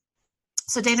be.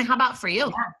 So Dana, how about for you?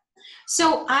 Yeah.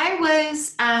 So I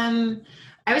was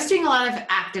doing a lot of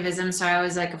activism. So I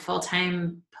was like a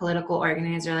full-time political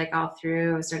organizer, like all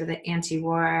through sort of the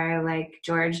anti-war, like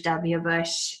George W.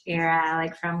 Bush era,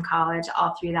 like from college,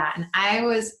 all through that. And I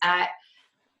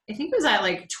think it was at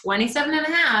like 27 and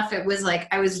a half. It was like,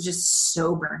 I was just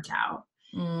so burnt out.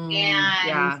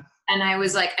 And I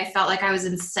was like, I felt like I was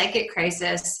in psychic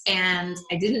crisis and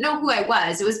I didn't know who I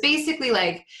was. It was basically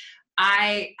like,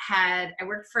 I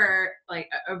worked for like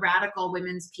a radical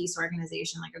women's peace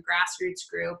organization, like a grassroots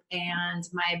group. And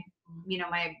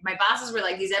my bosses were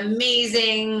like these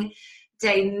amazing,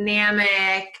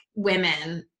 dynamic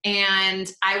women.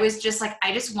 And I was just like,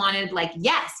 I just wanted like,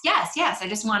 yes. I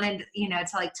just wanted,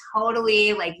 to like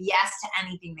totally like yes to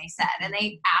anything they said. And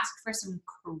they asked for some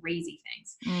crazy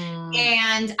things.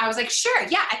 And I was like, sure,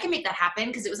 yeah, I can make that happen.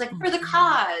 Because it was like for the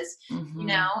cause,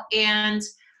 and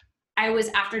I was,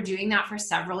 after doing that for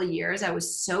several years, I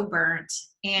was so burnt.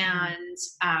 And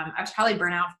I was probably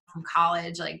burnt out from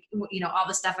college. Like, all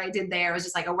the stuff I did there was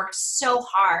just like, I worked so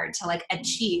hard to like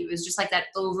achieve. It was just like that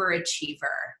overachiever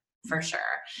for sure.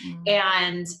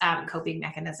 And coping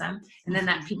mechanism. And then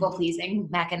that people pleasing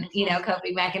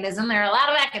coping mechanism. There are a lot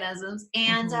of mechanisms.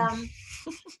 And,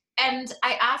 and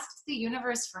I asked the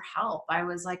universe for help. I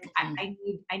was like, I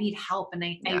need help. And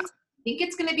I think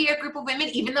it's going to be a group of women,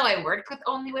 even though I worked with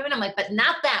only women. I'm like, but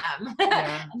not them.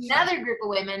 Another group of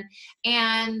women.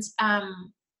 And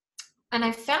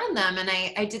I found them, and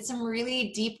I did some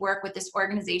really deep work with this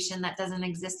organization that doesn't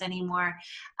exist anymore.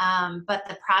 But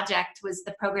the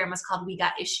program was called We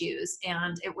Got Issues.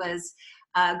 And it was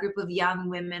a group of young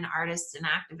women artists and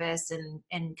activists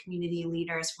and community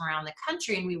leaders from around the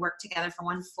country. And we worked together for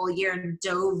one full year and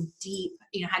dove deep,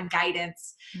 had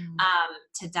guidance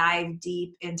to dive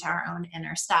deep into our own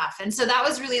inner stuff. And so that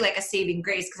was really like a saving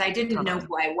grace, because I didn't know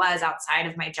who I was outside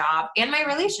of my job and my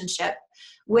relationship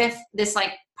with this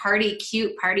like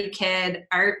cute party kid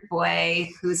art boy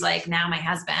who's like now my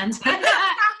husband.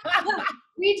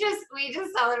 we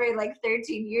just celebrated like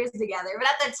 13 years together. But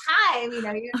at the time,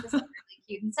 you're just really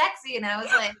cute and sexy. And I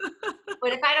was like,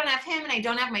 but if I don't have him and I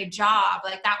don't have my job,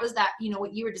 like that was that,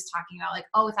 what you were just talking about, like,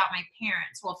 oh, without my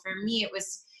parents. Well, for me, it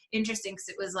was interesting because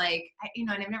it was like,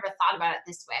 and I've never thought about it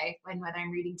this way, and whether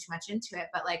I'm reading too much into it,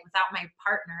 but like without my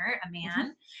partner, a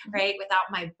man, right?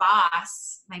 Without my boss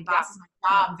is my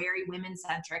job, very women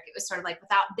centric. It was sort of like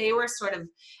they were sort of,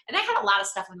 and I had a lot of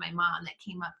stuff with my mom that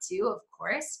came up too, of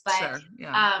course, but,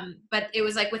 but it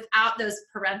was like without those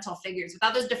parental figures,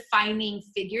 without those defining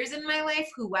figures in my life,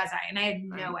 who was I? And I had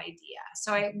no idea.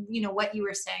 So what you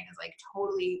were saying is like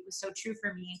totally was so true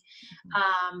for me.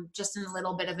 Just in a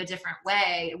little bit of a different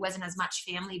way. It wasn't as much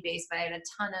family based, but I had a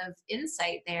ton of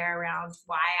insight there around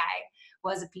why I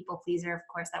was a people pleaser. Of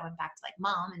course, that went back to like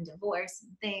mom and divorce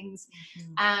and things.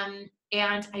 And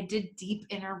I did deep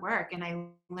inner work, and I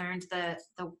learned the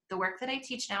work that I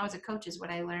teach now as a coach is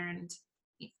what I learned,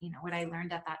 what I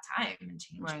learned at that time, and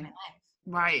changed my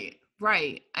life.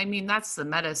 Right. I mean, that's the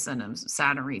medicine of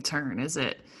Saturn return, is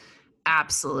it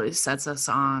absolutely sets us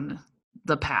on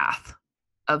the path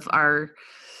of our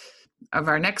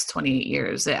next 28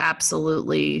 years. It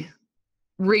absolutely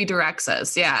redirects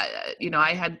us. Yeah.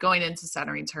 I had, going into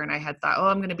Saturn return, I had thought,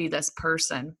 I'm going to be this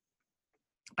person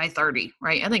by 30,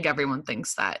 right? I think everyone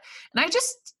thinks that. And I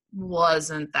just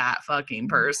wasn't that fucking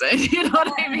person. You know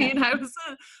what I mean? I was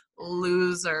a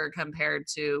loser compared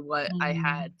to what I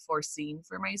had foreseen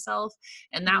for myself.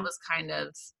 And that was kind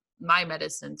of my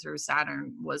medicine through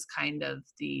Saturn, was kind of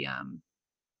the,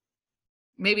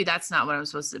 maybe that's not what I'm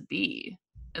supposed to be.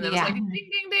 And it was like, ding,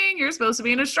 ding, ding, you're supposed to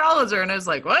be an astrologer. And I was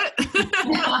like, what?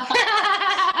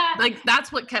 Like,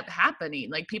 that's what kept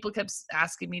happening. Like, people kept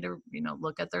asking me to,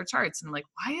 look at their charts. And I'm like,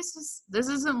 why is this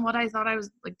isn't what I thought I was,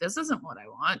 like, this isn't what I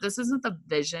want. This isn't the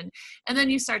vision. And then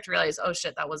you start to realize, oh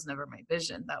shit, that was never my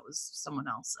vision. That was someone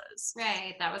else's.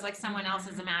 Right. That was like someone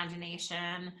else's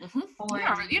imagination.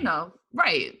 Yeah,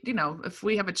 right. If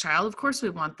we have a child, of course we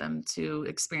want them to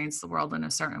experience the world in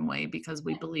a certain way because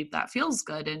we believe that feels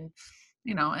good. And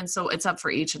and so it's up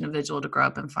for each individual to grow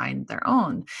up and find their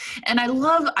own. And I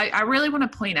really want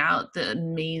to point out the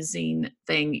amazing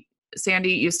thing.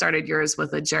 Sandy, you started yours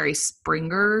with a Jerry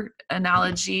Springer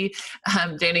analogy.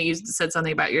 Dana, you said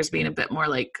something about yours being a bit more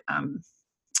like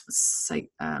psychic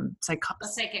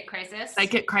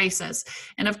crisis.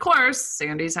 And of course,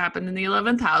 Sandy's happened in the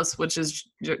 11th house, which is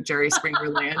Jerry Springer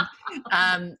land.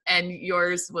 And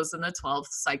yours was in the 12th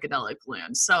psychedelic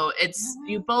land. So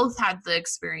you both had the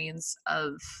experience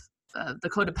of the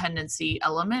codependency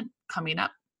element coming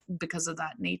up because of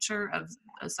that nature of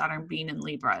Saturn being in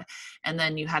Libra. And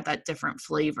then you had that different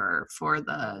flavor for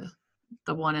the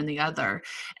one and the other.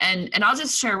 And I'll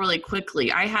just share really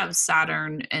quickly. I have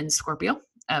Saturn in Scorpio,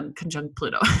 conjunct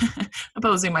Pluto,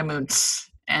 opposing my moon.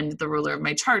 and the ruler of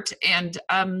my chart. And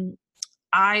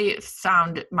I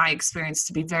found my experience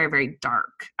to be very, very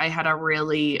dark. I had a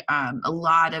really, a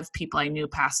lot of people I knew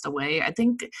passed away. I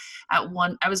think I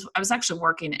was actually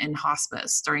working in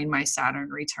hospice during my Saturn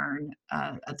return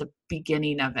at the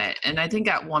beginning of it. And I think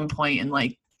at one point in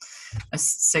like a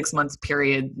 6-month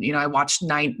period, you know, I watched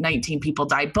 19 people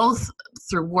die, both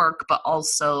through work, but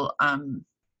also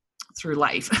through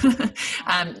life.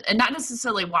 And not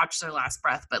necessarily watch their last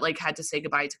breath, but like had to say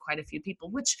goodbye to quite a few people,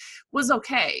 which was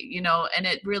okay, you know, and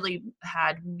it really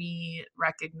had me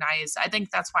recognize, I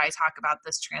think that's why I talk about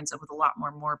this transit with a lot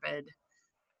more morbid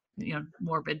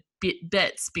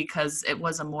bits, because it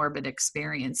was a morbid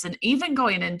experience. And even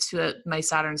going into it, my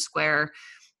Saturn square,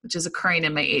 which is occurring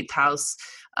in my 8th house,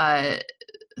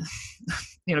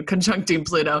 you know, conjuncting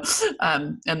Pluto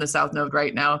and the South Node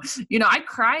right now. You know, I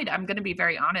cried. I'm going to be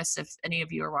very honest. If any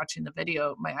of you are watching the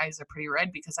video, my eyes are pretty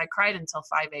red because I cried until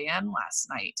 5 a.m. last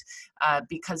night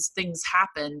because things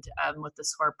happened with the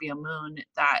Scorpio moon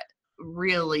that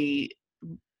really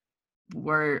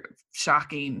were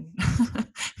shocking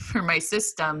for my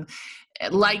system.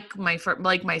 Like my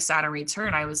Saturn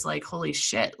return, I was like, holy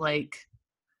shit, like,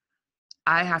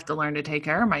 I have to learn to take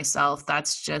care of myself.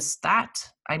 That's just that.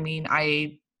 I mean,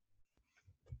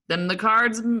 the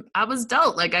cards I was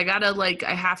dealt, like, I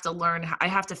have to learn, I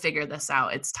have to figure this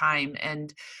out. It's time.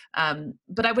 And,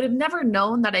 but I would have never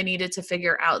known that I needed to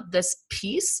figure out this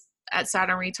piece at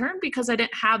Saturn return because I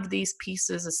didn't have these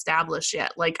pieces established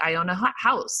yet. Like, I own a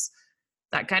house.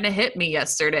 That kind of hit me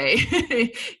yesterday.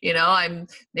 You know, I'm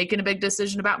making a big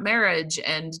decision about marriage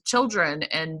and children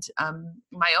and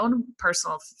my own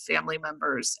personal family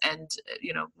members and,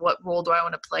 you know, what role do I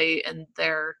want to play in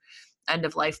their end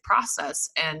of life process,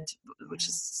 and which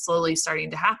is slowly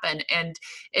starting to happen. And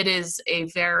it is a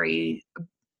very,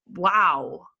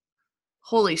 wow,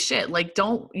 holy shit. Like,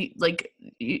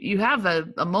 you have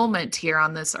a moment here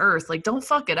on this earth, like, don't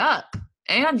fuck it up.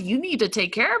 And you need to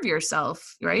take care of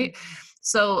yourself, right?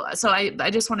 So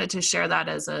I just wanted to share that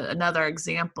as another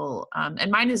example. And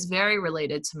mine is very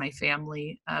related to my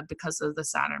family because of the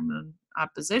Saturn moon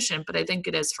opposition, but I think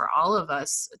it is for all of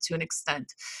us to an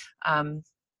extent,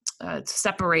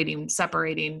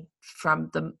 separating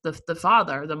from the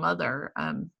father, the mother.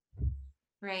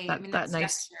 Right. That, I mean, that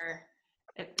nice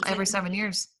every 7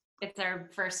 years. It's our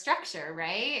first structure,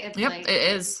 right? It's yep, like,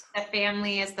 it is. The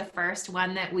family is the first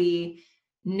one that we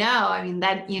know. I mean,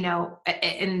 that, you know,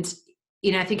 and,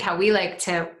 you know, I think how we like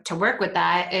to work with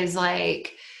that is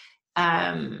like,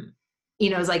 you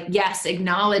know, it's like, yes,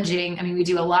 acknowledging, I mean, we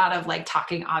do a lot of like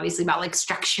talking obviously about like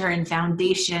structure and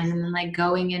foundation and then like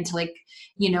going into like,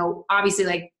 you know, obviously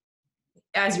like,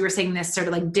 as you were saying, this sort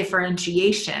of like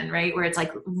differentiation, right? Where it's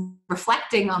like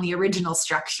reflecting on the original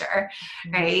structure,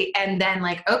 right? And then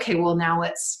like, okay, well now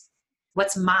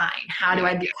what's mine? How do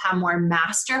I become more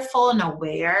masterful and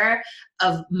aware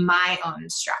of my own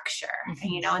structure? And,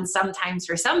 you know, and sometimes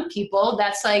for some people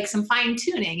that's like some fine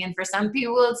tuning. And for some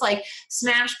people it's like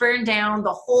smash, burn down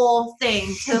the whole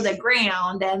thing to the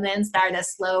ground and then start a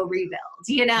slow rebuild,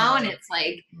 you know? And it's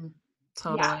like,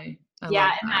 totally.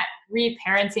 Yeah. And that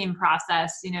reparenting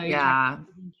process, you know, you're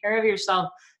taking care of yourself.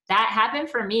 That happened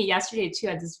for me yesterday too.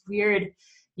 I had this weird,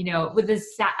 you know, with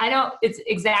this, it's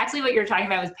exactly what you're talking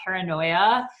about with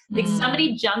paranoia. Like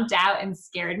somebody jumped out and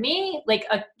scared me, like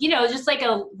you know, just like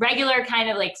a regular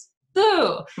kind of like,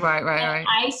 boo. Right.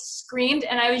 I screamed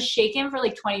and I was shaken for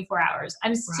like 24 hours.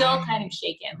 I'm still kind of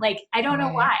shaken. Like, I don't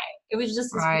know why. It was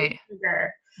just this weird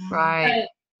trigger. Right. But,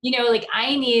 you know, like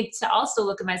I need to also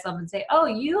look at myself and say, oh,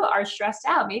 you are stressed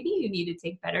out. Maybe you need to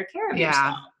take better care of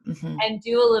yourself and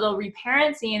do a little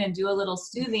reparenting and do a little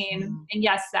soothing. And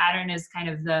yes, Saturn is kind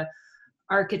of the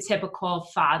archetypical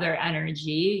father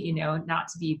energy, you know, not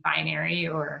to be binary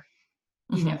or,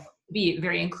 you know, be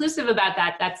very inclusive about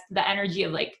that. That's the energy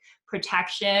of like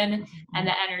protection and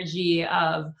the energy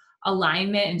of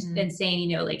alignment and saying,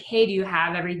 you know, like, hey, do you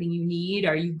have everything you need?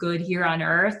 Are you good here on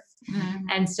earth?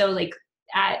 And so like,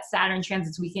 at Saturn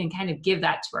transits, we can kind of give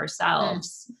that to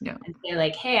ourselves and say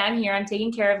like, hey, I'm here. I'm taking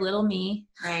care of little me.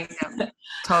 Right.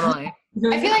 Totally.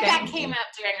 I feel like that came up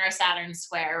during our Saturn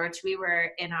square, which we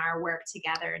were in our work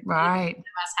together. Right. Each of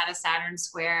us had a Saturn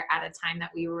square at a time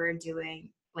that we were doing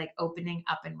like opening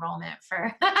up enrollment for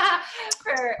our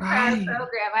program.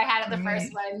 I had it the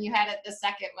first one, you had it the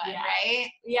second one, right?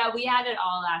 Yeah, we had it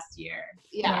all last year.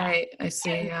 Yeah. Right. I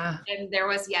see. And there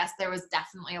was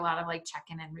definitely a lot of like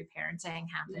check-in and reparenting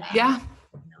happening. Yeah.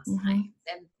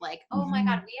 And like, oh my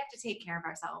God, we have to take care of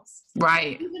ourselves.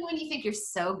 Right. Even when you think you're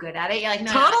so good at it, you're like,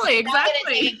 no, totally, I'm not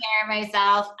gonna take care of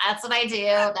myself. That's what I do.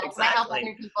 That's what I help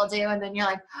other people do. And then you're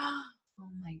like, oh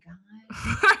my God.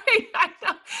 Right. I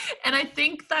know. And I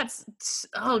think that's,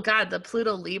 oh God, the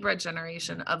Pluto Libra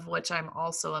generation, of which I'm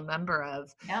also a member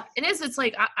of. Yep. It's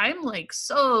like, I'm like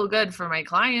so good for my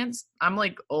clients. I'm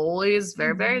like always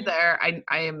very, very there.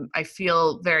 I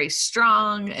feel very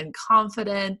strong and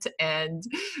confident and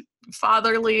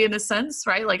fatherly in a sense,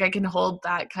 right? Like I can hold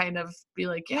that kind of, be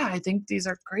like, yeah, I think these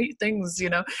are great things,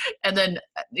 and then,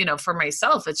 for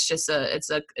myself, it's just it's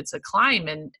a climb.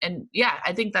 And yeah,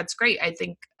 I think that's great. I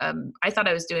think, I thought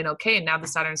I was doing okay. And now the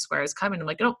Saturn square is coming. I'm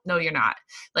like, oh, no, you're not.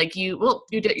 Like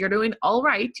you're doing all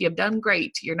right. You've done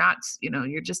great. You're not,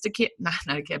 you're just a kid, not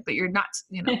a kid, but you're not,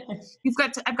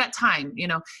 I've got time,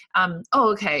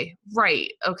 oh, okay.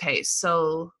 Right. Okay.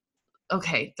 So,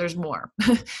 okay, there's more.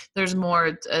 There's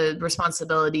more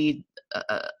responsibility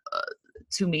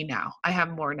to me now. I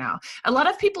have more now. A lot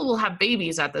of people will have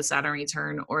babies at the Saturn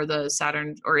return or the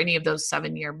Saturn or any of those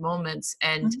 7-year moments.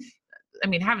 And I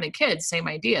mean, having a kid, same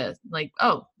idea. Like,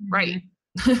 oh, right.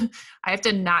 I have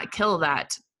to not kill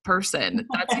that person.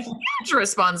 That's a huge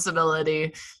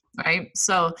responsibility, right?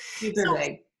 So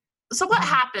what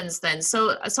happens then?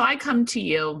 So I come to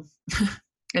you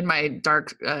in my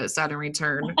dark Saturn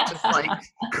return, just like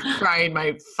crying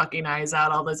my fucking eyes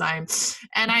out all the time.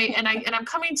 And I'm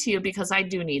coming to you because I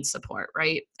do need support,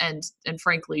 right? And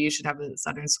frankly, you should have a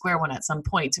Saturn square one at some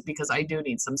point because I do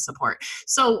need some support.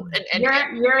 So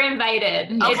you're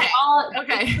invited. Okay. It's all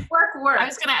okay. It's work.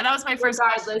 That was my first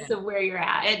regardless question. of where you're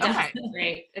at. It does. Okay.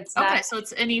 Great. It's okay. So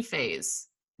it's any phase.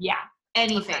 Yeah.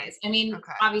 Any phase. I mean,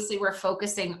 obviously we're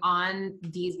focusing on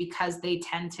these because they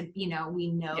tend to,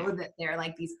 we know that they're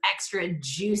like these extra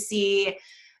juicy,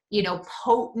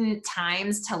 potent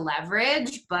times to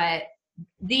leverage, but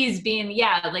these being,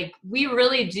 like we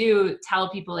really do tell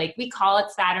people, like we call it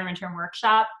Saturn return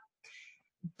workshop,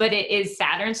 but it is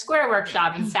Saturn square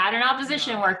workshop and Saturn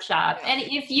opposition workshop. And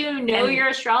if you know your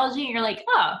astrology and you're like,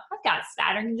 oh, I've got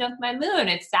Saturn conjunct my moon,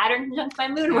 it's Saturn conjunct my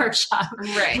moon workshop.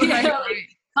 Right.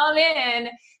 Come in,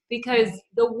 because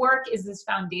the work is this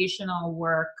foundational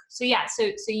work. So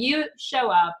you show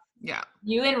up,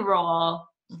 you enroll,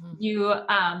 you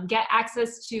get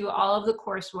access to all of the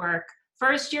coursework.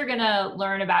 First, you're going to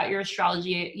learn about your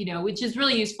astrology, which is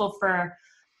really useful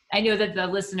I know that the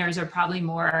listeners are probably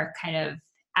more kind of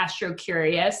astro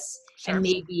curious and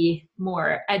maybe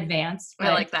more advanced. I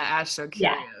like that astro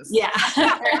curious. Yeah.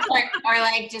 or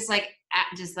like just like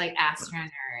astro nerds.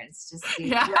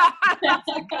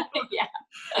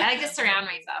 I like to surround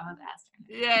myself with astro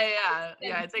nerds.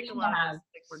 Yeah. I think a lot of us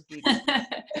think we're geeks.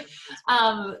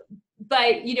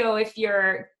 But if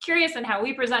you're curious on how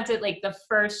we present it, like the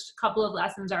first couple of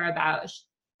lessons are about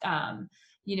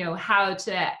how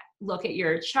to look at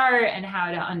your chart and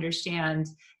how to understand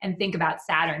and think about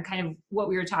Saturn, kind of what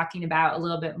we were talking about a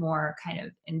little bit more kind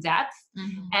of in depth.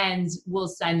 And we'll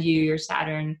send you your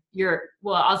Saturn,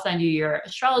 I'll send you your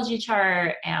astrology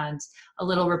chart and a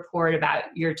little report about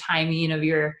your timing of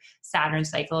your Saturn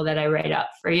cycle that I write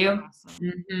up for you.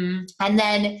 Awesome. And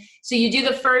then, so you do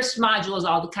the first module is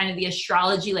all the kind of the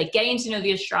astrology, like getting to know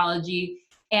the astrology.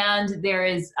 And there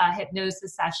is a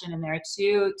hypnosis session in there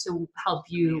too, to help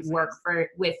you work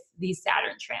with these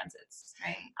Saturn transits.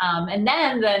 Right. And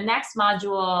then the next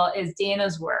module is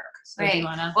Dana's work. So do you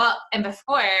wanna? Well, and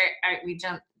before we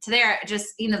jump to there,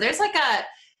 just, there's like a,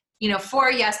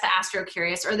 for the astro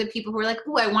curious or the people who are like,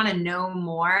 oh, I want to know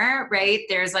more, right?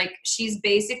 There's like, she's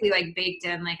basically like baked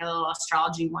in like a little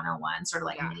astrology 101 sort of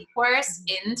like mini course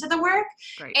into the work.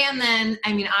 Great. And then,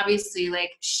 I mean, obviously like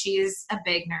she's a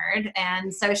big nerd.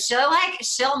 And so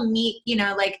she'll meet,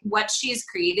 like what she's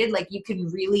created, like you can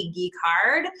really geek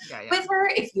hard with her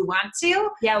if you want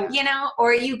to,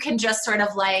 or you can just sort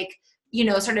of like,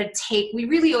 sort of we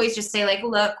really always just say like,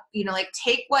 look, like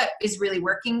take what is really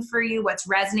working for you, what's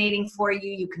resonating for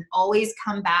you. You can always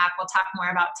come back. We'll talk more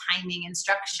about timing and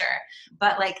structure,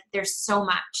 but like, there's so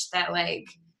much that like,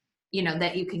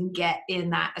 that you can get in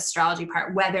that astrology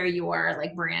part, whether you're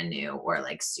like brand new or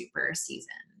like super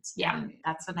seasoned. Yeah. And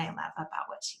that's what I love about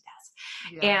what she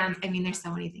does. Yeah. And I mean, there's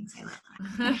so many things I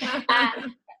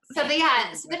love. So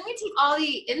then we take all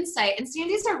the insight, and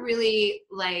Sandy's a really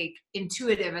like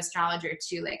intuitive astrologer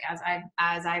too, like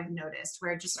as I've noticed,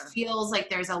 where it just feels like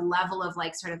there's a level of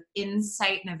like sort of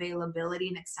insight and availability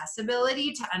and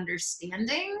accessibility to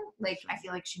understanding. Like I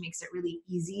feel like she makes it really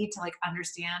easy to like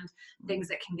understand things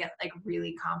that can get like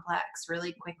really complex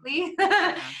really quickly.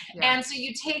 And so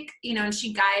you take, and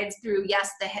she guides through,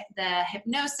 the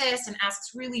hypnosis and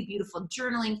asks really beautiful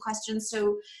journaling questions.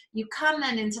 So you come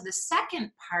then into the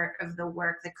second part of the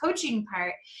work, the coaching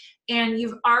part, and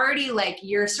you've already like,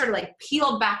 you're sort of like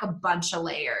peeled back a bunch of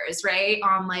layers, right?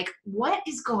 On like, what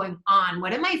is going on?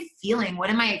 What am I feeling? What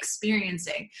am I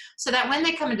experiencing? So that when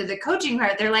they come into the coaching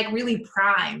part, they're like really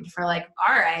primed for like,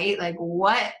 all right, like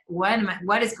what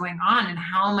is going on and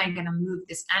how am I going to move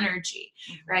this energy?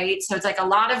 Right. So it's like a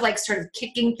lot of like sort of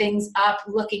kicking things up,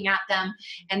 looking at them.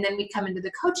 And then we come into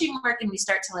the coaching work and we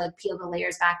start to like peel the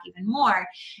layers back even more.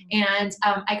 And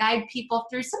I guide people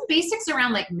through some basics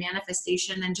around like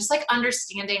manifestation and just like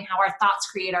understanding how our thoughts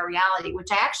create our reality, which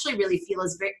I actually really feel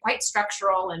is quite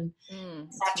structural and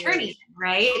Saturnian,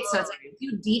 right? Totally. So it's like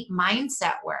do deep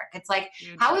mindset work. It's like,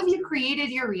 how have you created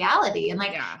your reality? And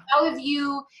like, how have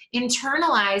you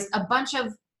internalized a bunch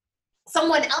of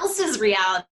someone else's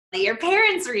reality, your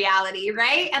parents' reality,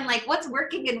 right? And like what's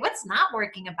working and what's not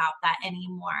working about that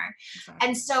anymore. Exactly.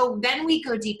 And so then we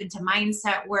go deep into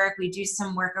mindset work. We do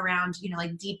some work around, you know,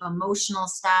 like deep emotional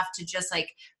stuff to just like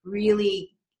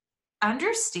really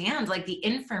understand like the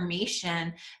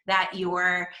information that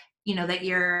your, you know, that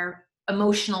your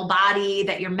emotional body,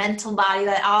 that your mental body,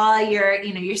 that all your,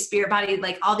 you know, your spirit body,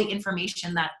 like all the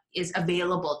information that is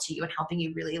available to you and helping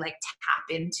you really like tap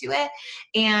into it.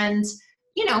 And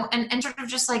you know, and sort of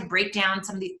just like break down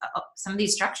some of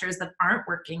these structures that aren't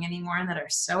working anymore and that are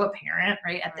so apparent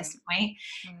right at this point,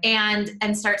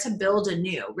 and start to build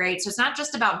anew, right? So it's not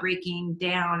just about breaking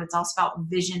down, it's also about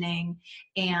visioning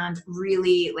and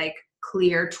really like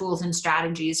clear tools and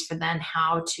strategies for then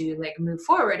how to like move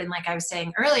forward. And like I was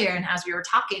saying earlier, and as we were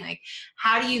talking, like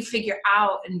how do you figure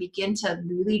out and begin to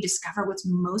really discover what's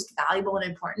most valuable and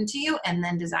important to you and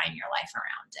then design your life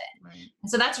around it. Right. And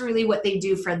so that's really what they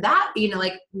do for that, you know,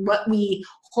 like what we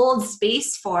hold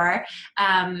space for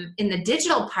in the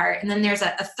digital part. And then there's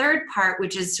a third part,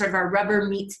 which is sort of our rubber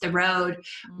meets the road,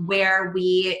 where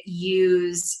we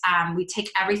use, we take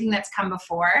everything that's come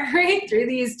before, right, through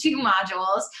these 2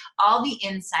 modules, all the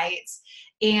insights,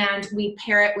 and we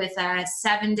pair it with a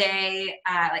 7-day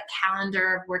like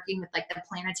calendar of working with like the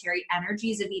planetary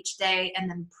energies of each day, and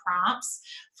then prompts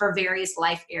for various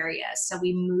life areas. So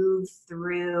we move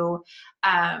through,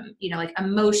 you know, like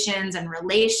emotions and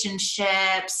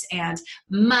relationships and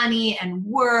money and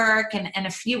work and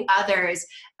a few others,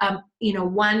 you know,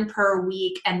 1 per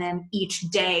week, and then each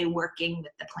day working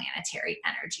with the planetary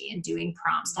energy and doing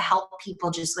prompts to help people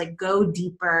just like go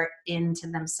deeper into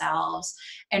themselves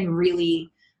and really,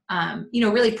 you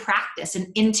know, really practice and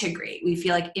integrate. We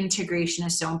feel like integration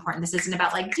is so important. This isn't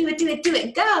about like, do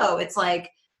it, go. It's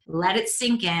like, let it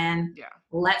sink in. Yeah.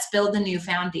 Let's build a new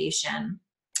foundation.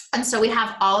 And so we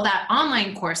have all that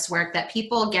online coursework that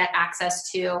people get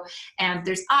access to, and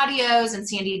there's audios, and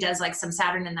Sandy does like some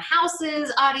Saturn in the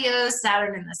houses audios,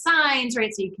 Saturn in the signs,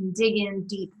 right? So you can dig in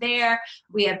deep there.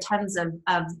 We have tons of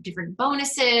different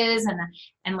bonuses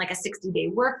and like a 60-day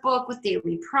workbook with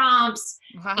daily prompts.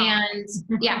 Wow. And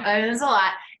yeah, it was a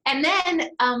lot. And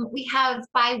then we have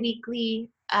bi-weekly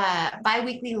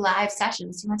live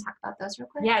sessions. Do you want to talk about those real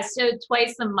quick? Yeah, so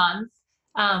twice a month.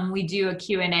 We do a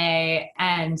Q&A,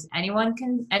 and anyone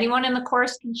in the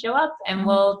course can show up, and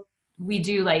we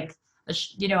do like,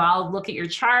 you know, I'll look at your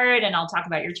chart and I'll talk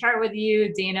about your chart with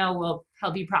you. Dana will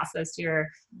help you process your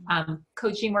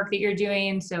coaching work that you're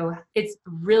doing. So it's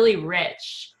really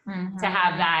rich to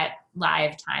have that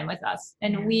live time with us.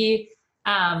 And we,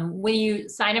 when you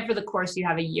sign up for the course, you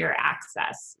have a year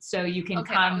access. So you can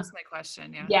come. That was my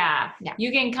question. Yeah.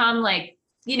 You can come like,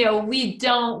 you know, we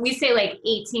say like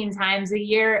 18 times a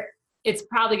year. It's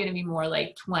probably going to be more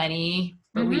like 20,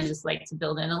 but we just like to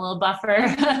build in a little buffer.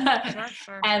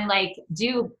 Sure. And like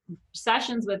do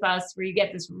sessions with us where you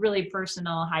get this really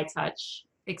personal, high touch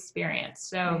experience.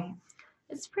 So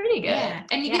it's pretty good. Yeah.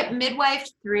 And you get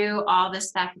midwifed through all this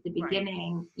stuff at the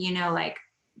beginning, you know, like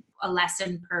a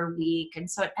lesson per week. And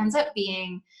so it ends up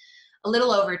being a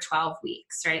little over 12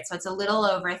 weeks, right? So it's a little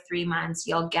over 3 months.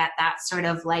 You'll get that sort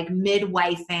of like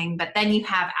midwifing, but then you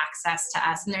have access to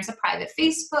us. And there's a private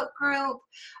Facebook group,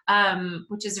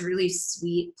 which is a really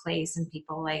sweet place. And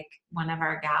people, like one of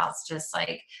our gals just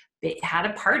like had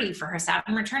a party for her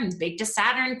Saturn return and baked a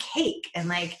Saturn cake. And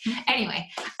like, anyway,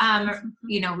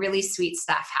 you know, really sweet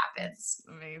stuff happens.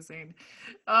 Amazing.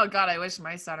 Oh God, I wish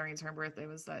my Saturn return birthday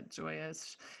was that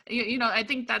joyous. You know, I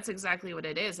think that's exactly what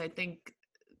it is. I think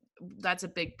that's a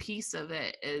big piece of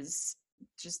it, is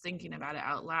just thinking about it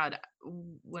out loud.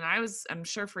 When I'm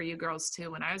sure for you girls too,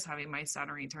 when I was having my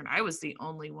Saturn return, I was the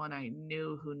only one I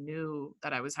knew who knew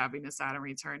that I was having a Saturn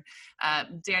return.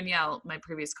 Danielle, my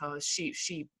previous co-host, she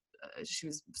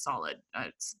was solid,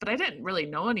 but I didn't really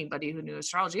know anybody who knew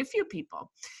astrology. A few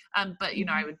people, but you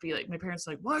know, I would be like, my parents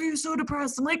were like, "Why are you so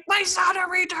depressed?" I'm like, "My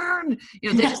Saturn return."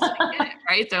 You know, they just didn't get it,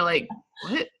 right? They're like,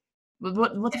 "What?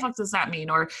 What the fuck does that mean?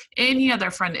 Or any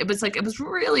other friend. It was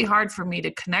really hard for me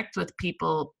to connect with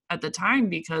people at the time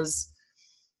because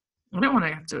I don't want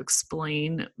to have to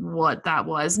explain what that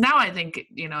was. Now I think,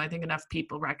 I think enough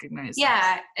people recognize.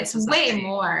 Yeah, it's way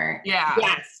more. Yeah.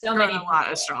 Yes, so many. A lot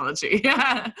of astrology.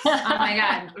 Yeah. Oh my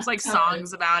God. There's like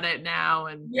songs about it now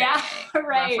and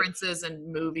right. references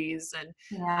and movies and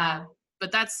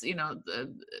but that's been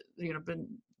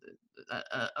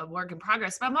a work in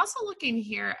progress. But I'm also looking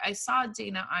here. I saw,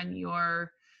 Dana, on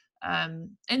your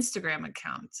Instagram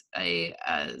account, a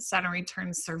Saturn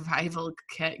Return survival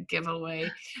kit giveaway.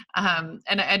 And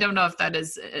I don't know if that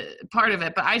is part of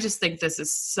it, but I just think this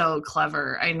is so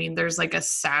clever. I mean, there's like a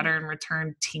Saturn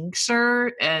Return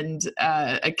tincture and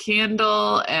a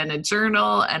candle and a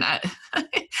journal and a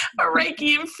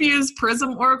Reiki infused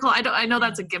prism oracle. I know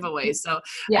that's a giveaway, so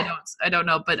I don't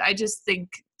know, but I just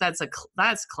think that's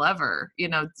clever.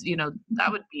 That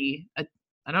would be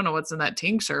I don't know what's in that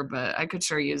tincture, but I could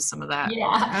sure use some of that. Yeah.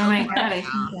 Oh my God. I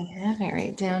think I have it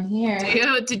right down here.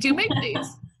 Did you make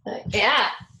these? Yeah.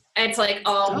 It's like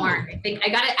all more. I think I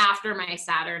got it after my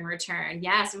Saturn return.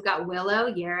 Yes. We've got willow,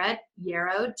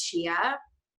 yarrow, chia.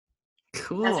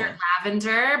 Cool. Desert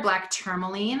lavender, black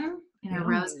tourmaline, and a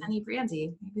rose honey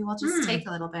brandy. Maybe we'll just take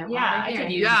a little bit. Yeah. I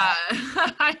could use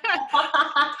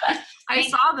I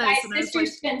saw this. Sister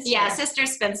Spinster. Yeah, Sister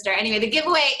Spinster. Anyway, the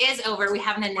giveaway is over. We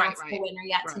haven't announced the winner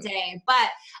yet today. But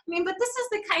but this is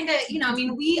the kind of,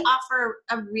 we offer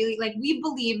a really, we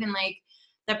believe in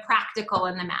the practical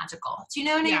and the magical. Do you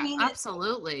know what I mean?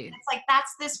 Absolutely. It's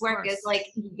that's this work is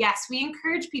yes, we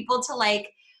encourage people to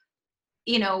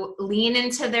lean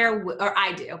into their, or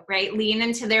I do, right? Lean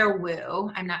into their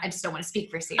woo. I just don't want to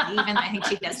speak for Sandy, even I think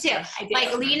she does too.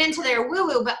 Lean into their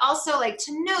woo-woo, but also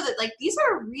to know that these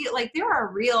are real, there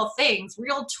are real things,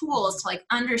 real tools to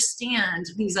understand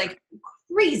these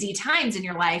crazy times in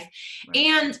your life. Right.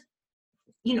 And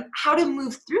how to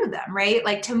move through them,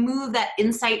 right? To move that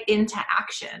insight into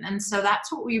action. And so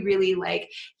that's what we really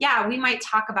we might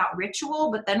talk about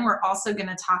ritual, but then we're also going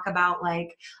to talk about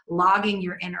logging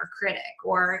your inner critic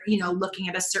or, looking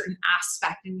at a certain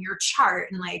aspect in your chart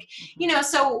and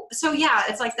so it's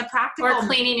the practical. Or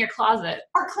cleaning your closet.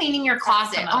 Oh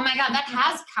my God, that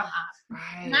has come up.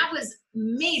 Right. And that was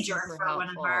major for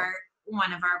helpful.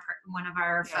 one of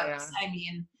our folks. I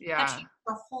mean, that changed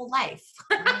her whole life.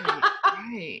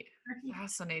 Right.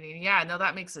 Fascinating. Yeah, no,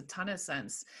 that makes a ton of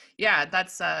sense. Yeah,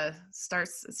 that's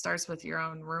starts with your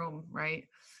own room, right?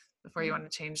 Before you want to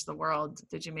change the world.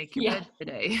 Did you make your bed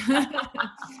today?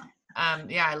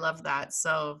 I love that.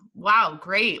 So, wow,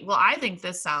 great. Well, I think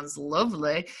this sounds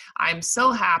lovely. I'm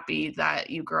so happy that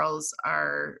you girls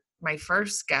are my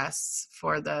first guests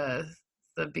for the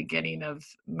beginning of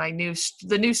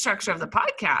the new structure of the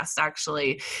podcast,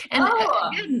 actually. And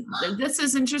again, this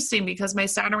is interesting because my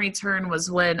Saturn return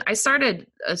was when I started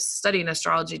studying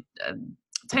astrology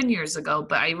 10 years ago,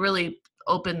 but I really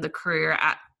opened the career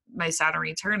at my Saturn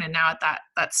return. And now at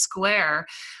that square,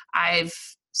 I've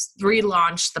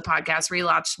relaunched the podcast,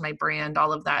 relaunched my brand,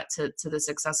 all of that to this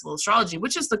accessible astrology,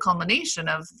 which is the culmination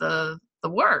of the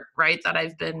work, right, that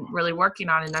I've been really working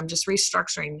on. And I'm just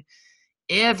restructuring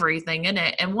everything in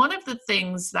it. And one of the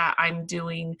things that I'm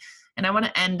doing, and I want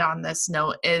to end on this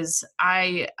note, is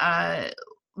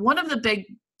one of the big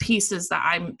pieces that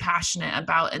I'm passionate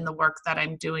about in the work that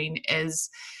I'm doing is,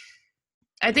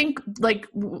 I think like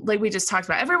we just talked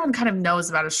about, everyone kind of knows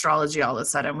about astrology all of a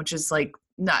sudden, which is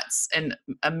nuts and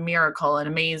a miracle and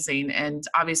amazing. And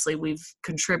obviously we've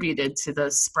contributed to the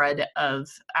spread of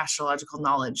astrological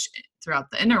knowledge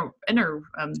throughout the inner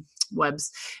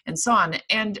webs and so on.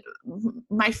 And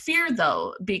my fear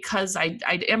though, because I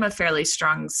am a fairly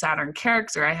strong Saturn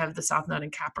character, I have the South Node in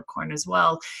Capricorn as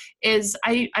well, is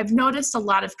I've noticed a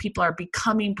lot of people are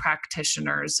becoming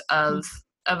practitioners of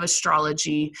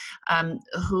astrology,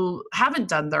 who haven't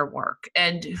done their work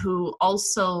and who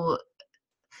also,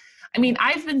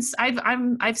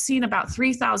 I've seen about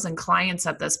 3,000 clients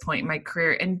at this point in my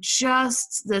career. And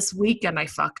just this weekend, I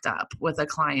fucked up with a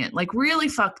client, really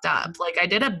fucked up. I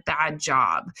did a bad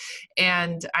job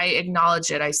and I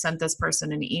acknowledge it. I sent this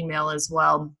person an email as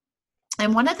well.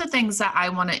 And one of the things that I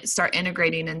want to start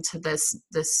integrating into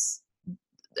this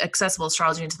accessible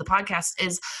astrology into the podcast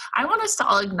is I want us to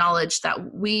all acknowledge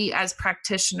that we as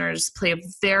practitioners play a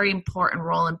very important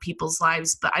role in people's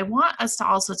lives, but I want us to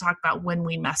also talk about when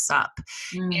we mess up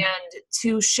and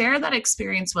to share that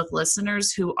experience with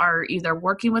listeners who are either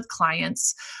working with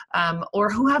clients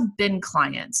or who have been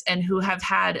clients and who have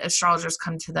had astrologers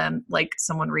come to them. Like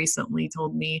someone recently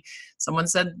told me, someone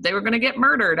said they were going to get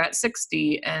murdered at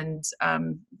 60 and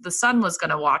the son was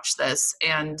going to watch this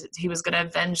and he was going to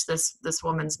avenge this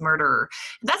woman woman's murderer.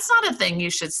 That's not a thing you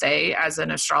should say as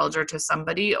an astrologer to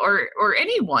somebody or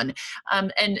anyone.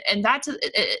 But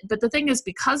the thing is,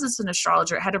 because it's an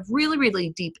astrologer, it had a really,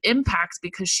 really deep impact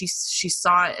because she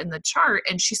saw it in the chart,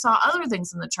 and she saw other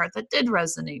things in the chart that did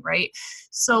resonate, right?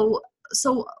 So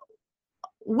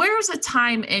where's a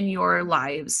time in your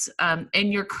lives,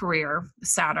 in your career,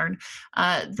 Saturn,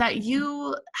 that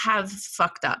you have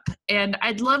fucked up? And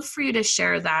I'd love for you to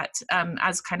share that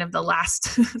as kind of the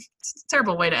last, it's a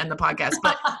terrible way to end the podcast,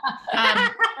 but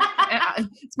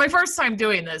it's my first time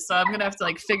doing this, so I'm going to have to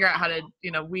like figure out how to,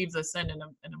 weave this in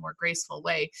a more graceful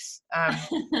way.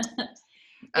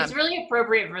 It's really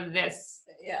appropriate for this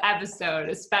episode,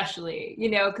 especially,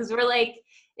 because we're like,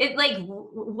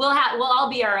 we'll all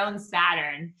be our own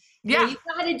Saturn. Yeah. You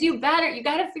got to do better. You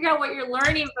got to figure out what you're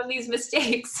learning from these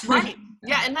mistakes. Right.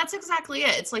 Yeah. And that's exactly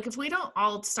it. It's like, if we don't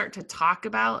all start to talk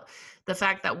about the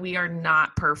fact that we are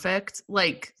not perfect,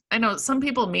 like, I know some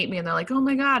people meet me and they're like, oh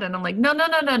my God. And I'm like, no.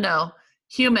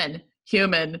 Human.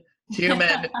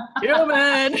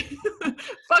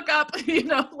 Fuck up,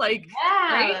 like,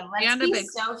 right? Let's be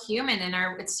so human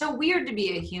it's so weird to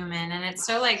be a human, and it's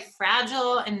so like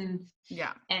fragile and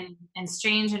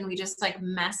strange, and we just like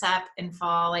mess up and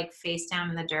fall like face down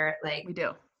in the dirt, like we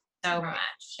do so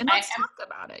much. And let's talk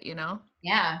about it,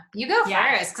 Yeah, you go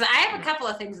first, because I have a couple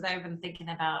of things that I've been thinking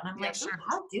about, and I'm like, sure.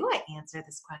 How do I answer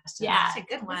this question? Yeah, that's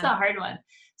a good one. It's a hard one.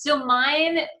 So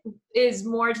mine is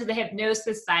more to the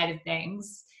hypnosis side of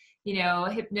things.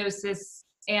 Hypnosis,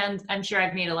 and I'm sure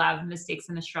I've made a lot of mistakes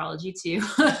in astrology too,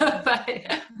 but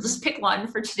just pick one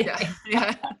for today.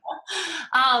 Yeah.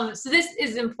 So this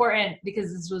is important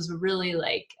because this was really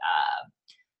like a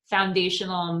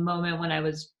foundational moment when I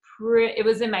was it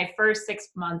was in my first 6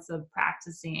 months of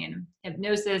practicing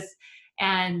hypnosis.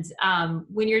 And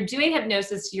when you're doing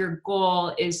hypnosis, your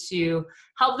goal is to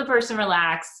help the person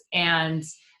relax and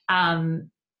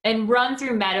run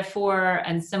through metaphor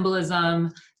and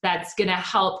symbolism that's going to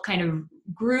help kind of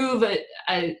groove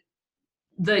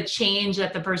the change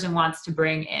that the person wants to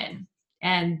bring in.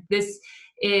 And this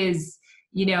is,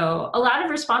 a lot of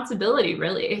responsibility,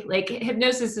 really. Like,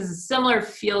 hypnosis is a similar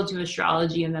field to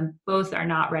astrology, and then both are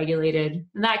not regulated.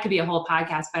 And that could be a whole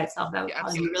podcast by itself. That would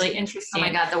probably be really interesting. Oh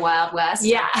my God, the Wild West.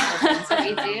 Yeah. Things that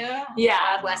we do. Yeah.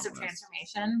 Wild West of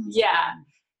transformation. Yeah.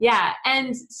 Yeah.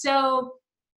 And so,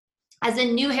 as a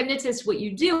new hypnotist, what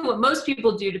most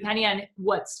people do, depending on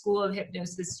what school of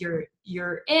hypnosis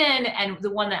you're in, and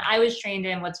the one that I was trained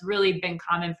in, what's really been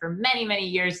common for many, many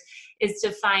years, is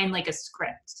to find like a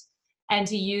script and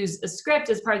to use a script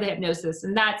as part of the hypnosis.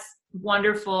 And that's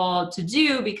wonderful to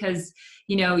do because,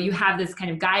 you have this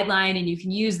kind of guideline, and you can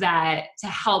use that to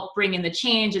help bring in the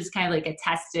change. It's kind of like a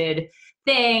tested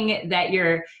thing that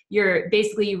you're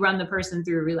basically, you run the person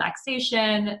through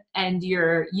relaxation, and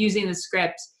you're using the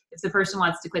script. If the person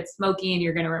wants to quit smoking,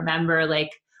 you're going to remember like,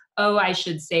 oh, I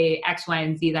should say X, Y,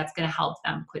 and Z. That's going to help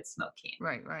them quit smoking.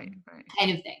 Right.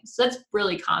 Kind of thing. So that's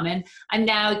really common. I'm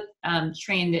now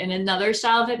trained in another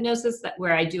style of hypnosis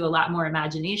where I do a lot more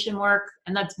imagination work,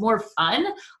 and that's more fun.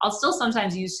 I'll still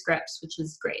sometimes use scripts, which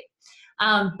is great.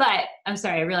 But I'm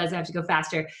sorry, I realized I have to go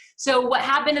faster. So what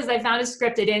happened is I found a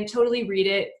script. I didn't totally read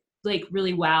it like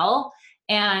really well.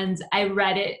 And I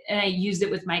read it and I used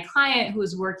it with my client who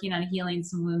was working on healing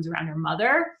some wounds around her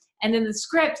mother. And in the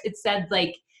script, it said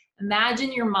like,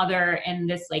 imagine your mother in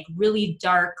this like really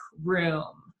dark room,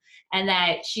 and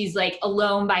that she's like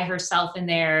alone by herself in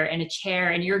there in a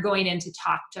chair, and you're going in to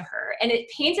talk to her. And it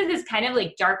painted this kind of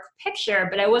like dark picture,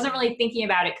 but I wasn't really thinking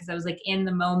about it because I was like in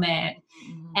the moment.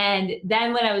 Mm-hmm. And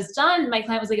then when I was done, my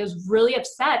client was like, I was really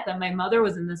upset that my mother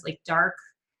was in this like dark,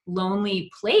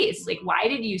 lonely place. Like, why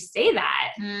did you say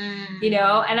that?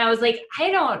 And I was like,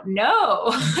 I don't know.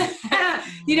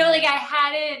 Like I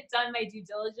hadn't done my due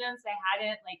diligence. I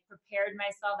hadn't like prepared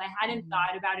myself. I hadn't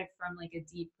thought about it from like a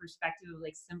deep perspective of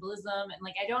like symbolism. And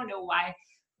like, I don't know why,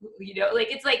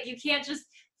 like, it's like, you can't just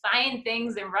find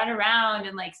things and run around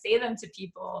and like say them to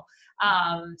people.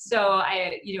 So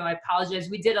I apologize.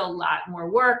 We did a lot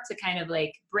more work to kind of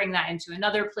like bring that into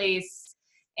another place.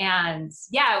 And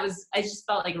I just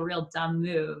felt like a real dumb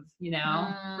move,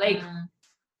 like,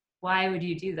 why would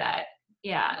you do that?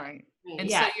 Yeah. Right. And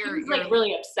so you're like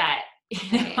really upset.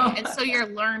 And so your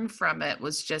learn from it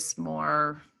was just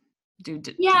more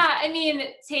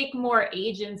take more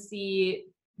agency,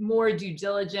 more due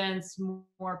diligence,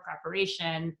 more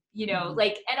preparation,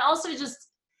 like, and also just,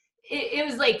 it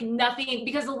was like nothing,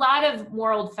 because a lot of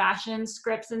more old-fashioned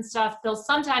scripts and stuff, they'll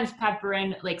sometimes pepper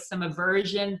in like some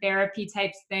aversion therapy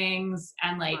types things,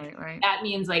 and like right. That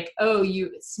means like, oh,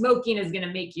 smoking is going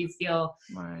to make you feel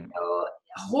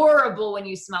horrible when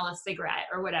you smell a cigarette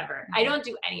or whatever. I don't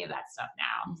do any of that stuff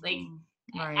now, like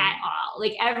at all.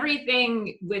 Like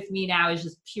everything with me now is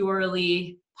just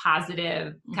purely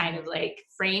positive kind of like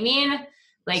framing.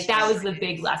 Like that was the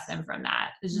big lesson from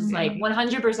that. It's just like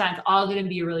 100% all going to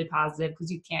be really positive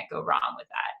because you can't go wrong with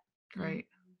that. Great.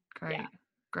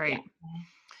 Yeah.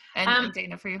 And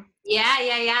Dana, for you?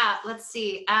 Yeah. Let's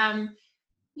see.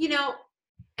 You know,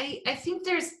 I think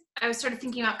I was sort of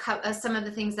thinking about some of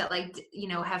the things that like, you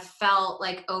know, have felt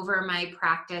like over my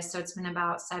practice. So it's been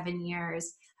about 7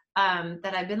 years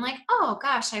that I've been like, oh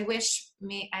gosh, I wish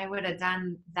I would have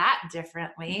done that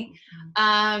differently.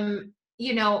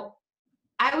 You know,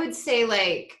 I would say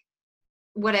like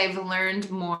what I've learned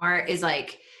more is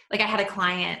like I had a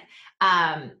client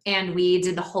and we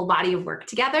did the whole body of work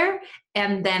together.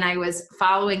 And then I was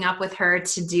following up with her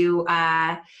to do,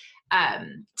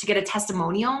 to get a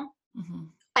testimonial.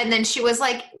 And then she was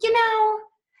like, you know,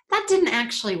 that didn't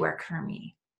actually work for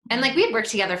me. And like, we had worked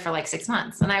together for like 6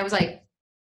 months. And I was like,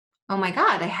 oh my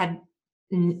God, I had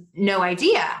no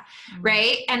idea.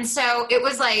 Right. And so it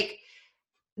was like,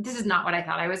 this is not what I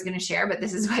thought I was going to share, but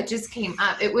this is what just came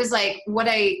up. It was like what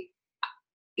it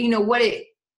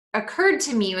occurred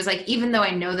to me was like, even though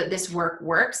I know that this work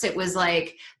works, it was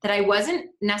like that I wasn't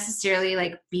necessarily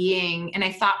like and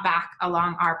I thought back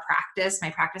along my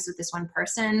practice with this one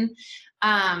person.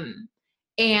 And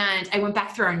I went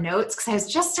back through our notes because I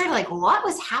was just started like, what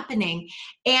was happening?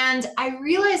 And I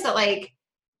realized that like,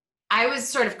 I was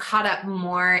sort of caught up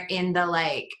more in the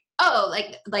like,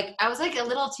 like I was like a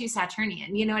little too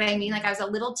Saturnian, you know what I mean? Like I was a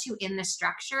little too in the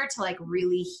structure to like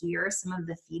really hear some of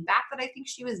the feedback that I think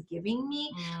she was giving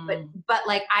me. But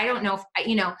like, I don't know if,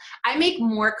 you know, I make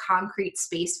more concrete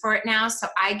space for it now. So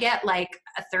I get like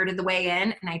a third of the way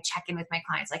in and I check in with my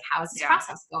clients. Like, how is this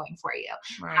process going for you?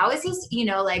 Right. How is this, you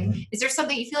know, like, is there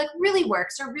something you feel like really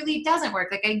works or really doesn't work?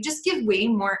 Like I just give way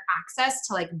more access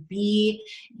to like be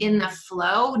in the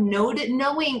flow,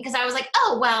 knowing, cause I was like,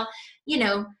 oh, well, you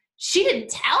know, she didn't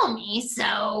tell me,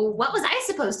 so what was I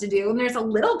supposed to do? And there's a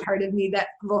little part of me that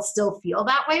will still feel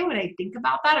that way when I think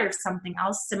about that or if something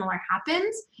else similar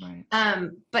happens.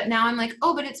 Right. But now I'm like,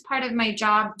 oh, but it's part of my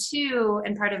job too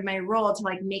and part of my role to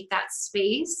like make that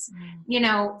space, you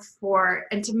know,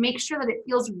 and to make sure that it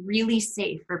feels really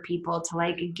safe for people to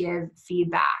like give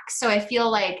feedback. So I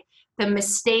feel like the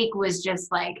mistake was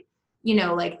just like, you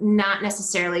know, like not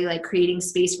necessarily like creating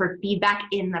space for feedback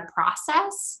in the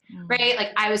process, right? Like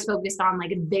I was focused on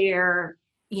like their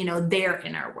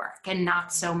inner work and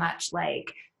not so much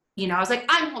like, you know, I was like,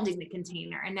 I'm holding the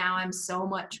container and now I'm so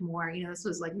much more, you know, this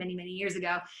was like many, many years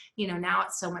ago, you know, now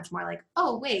it's so much more like,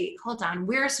 oh, wait, hold on.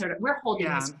 We're holding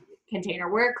this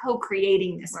container. We're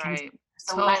co-creating this container.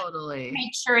 So totally.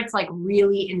 Make sure it's like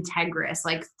really integrous,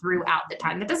 like throughout the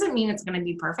time. That doesn't mean it's going to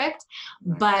be perfect,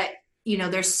 but you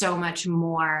know, there's so much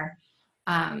more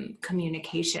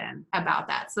communication about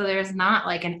that. So there's not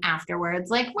like an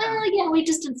afterwards, like, well, yeah, we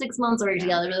just did 6 months work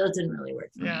together, but that didn't really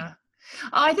work for me. Oh,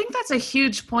 I think that's a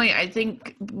huge point. I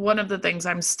think one of the things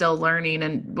I'm still learning,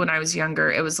 and when I was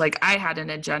younger, it was like I had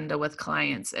an agenda with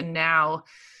clients, and now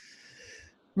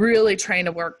really trying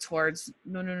to work towards,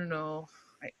 no.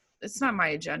 It's not my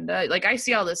agenda. Like I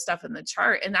see all this stuff in the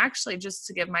chart, and actually just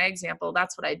to give my example,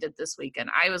 that's what I did this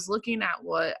weekend. I was looking at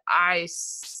what I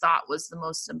thought was the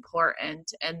most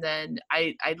important. And then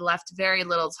I left very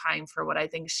little time for what I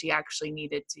think she actually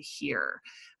needed to hear.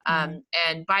 And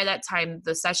by that time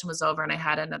the session was over and I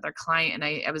had another client, and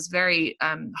I was very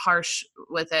harsh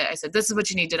with it. I said, this is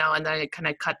what you need to know. And then I kind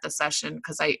of cut the session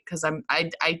because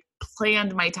I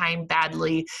planned my time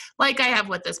badly, like I have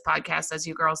with this podcast, as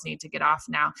you girls need to get off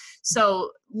now.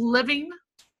 So living,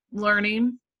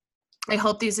 learning, I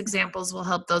hope these examples will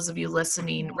help those of you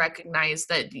listening recognize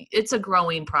that it's a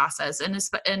growing process. And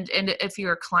if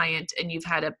you're a client and you've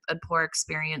had a poor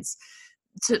experience,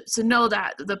 to know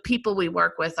that the people we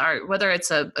work with are, whether it's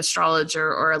a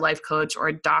astrologer or a life coach or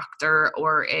a doctor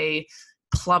or a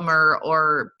plumber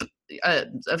or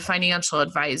a financial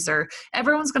advisor,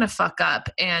 everyone's going to fuck up.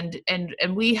 And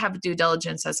we have due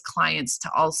diligence as clients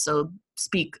to also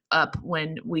speak up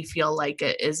when we feel like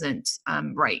it isn't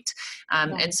right.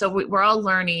 And so we're all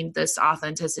learning this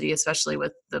authenticity, especially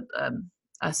with the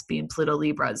us being Pluto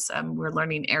Libras. We're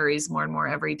learning Aries more and more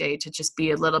every day to just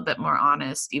be a little bit more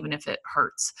honest, even if it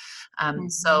hurts.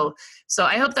 So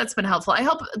I hope that's been helpful. I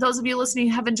hope those of you listening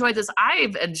have enjoyed this.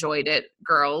 I've enjoyed it,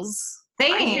 girls.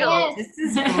 Thank you. This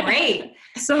is great.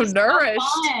 So nourished.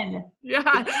 Fun. Yeah.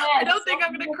 I don't think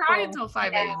I'm going to cry until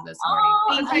 5 a.m. this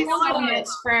morning. Thank you so much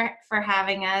for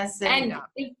having us. And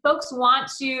if folks want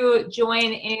to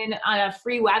join in on a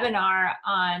free webinar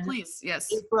on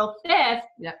April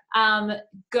 5th,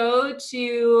 go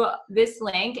to this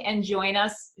link and join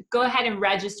us. Go ahead and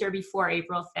register before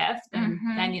April 5th, and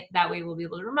then that way we'll be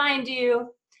able to remind you.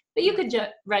 But you could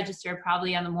register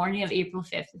probably on the morning of April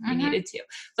 5th if you needed to.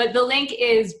 But the link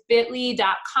is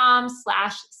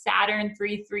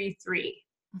bit.ly/Saturn333.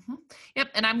 Yep,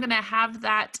 and I'm going to have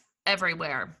that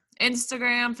everywhere.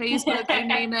 Instagram, Facebook, you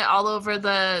name it, all over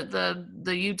the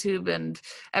YouTube and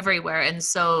everywhere. And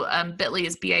so bit.ly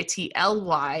is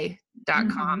bitly.com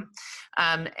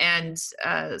and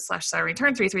 /Saturn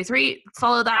Return 333.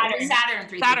 Follow that.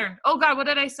 Saturn. Oh God, what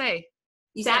did I say?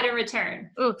 Saturn Return.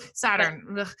 Oh,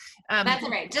 Saturn. That's all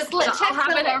right. Just I'll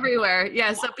have it everywhere.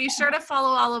 Yeah. So be sure to follow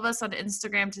all of us on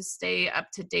Instagram to stay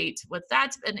up to date with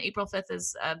that. And April 5th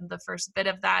is the first bit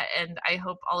of that. And I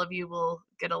hope all of you will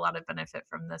get a lot of benefit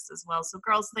from this as well. So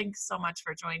girls, thanks so much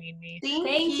for joining me.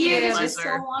 Thank you. This is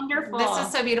so wonderful. This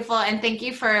is so beautiful. And thank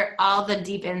you for all the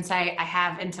deep insight I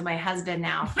have into my husband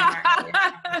now.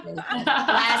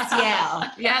 Last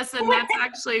Yale. Yes. And that's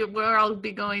actually where I'll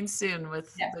be going soon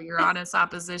with the Uranus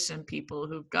opposition people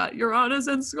who've got Uranus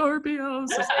and Scorpio.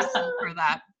 So thank you for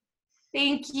that.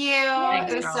 Thank you.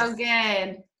 Thanks, it was girls. so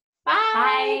good.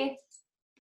 Bye.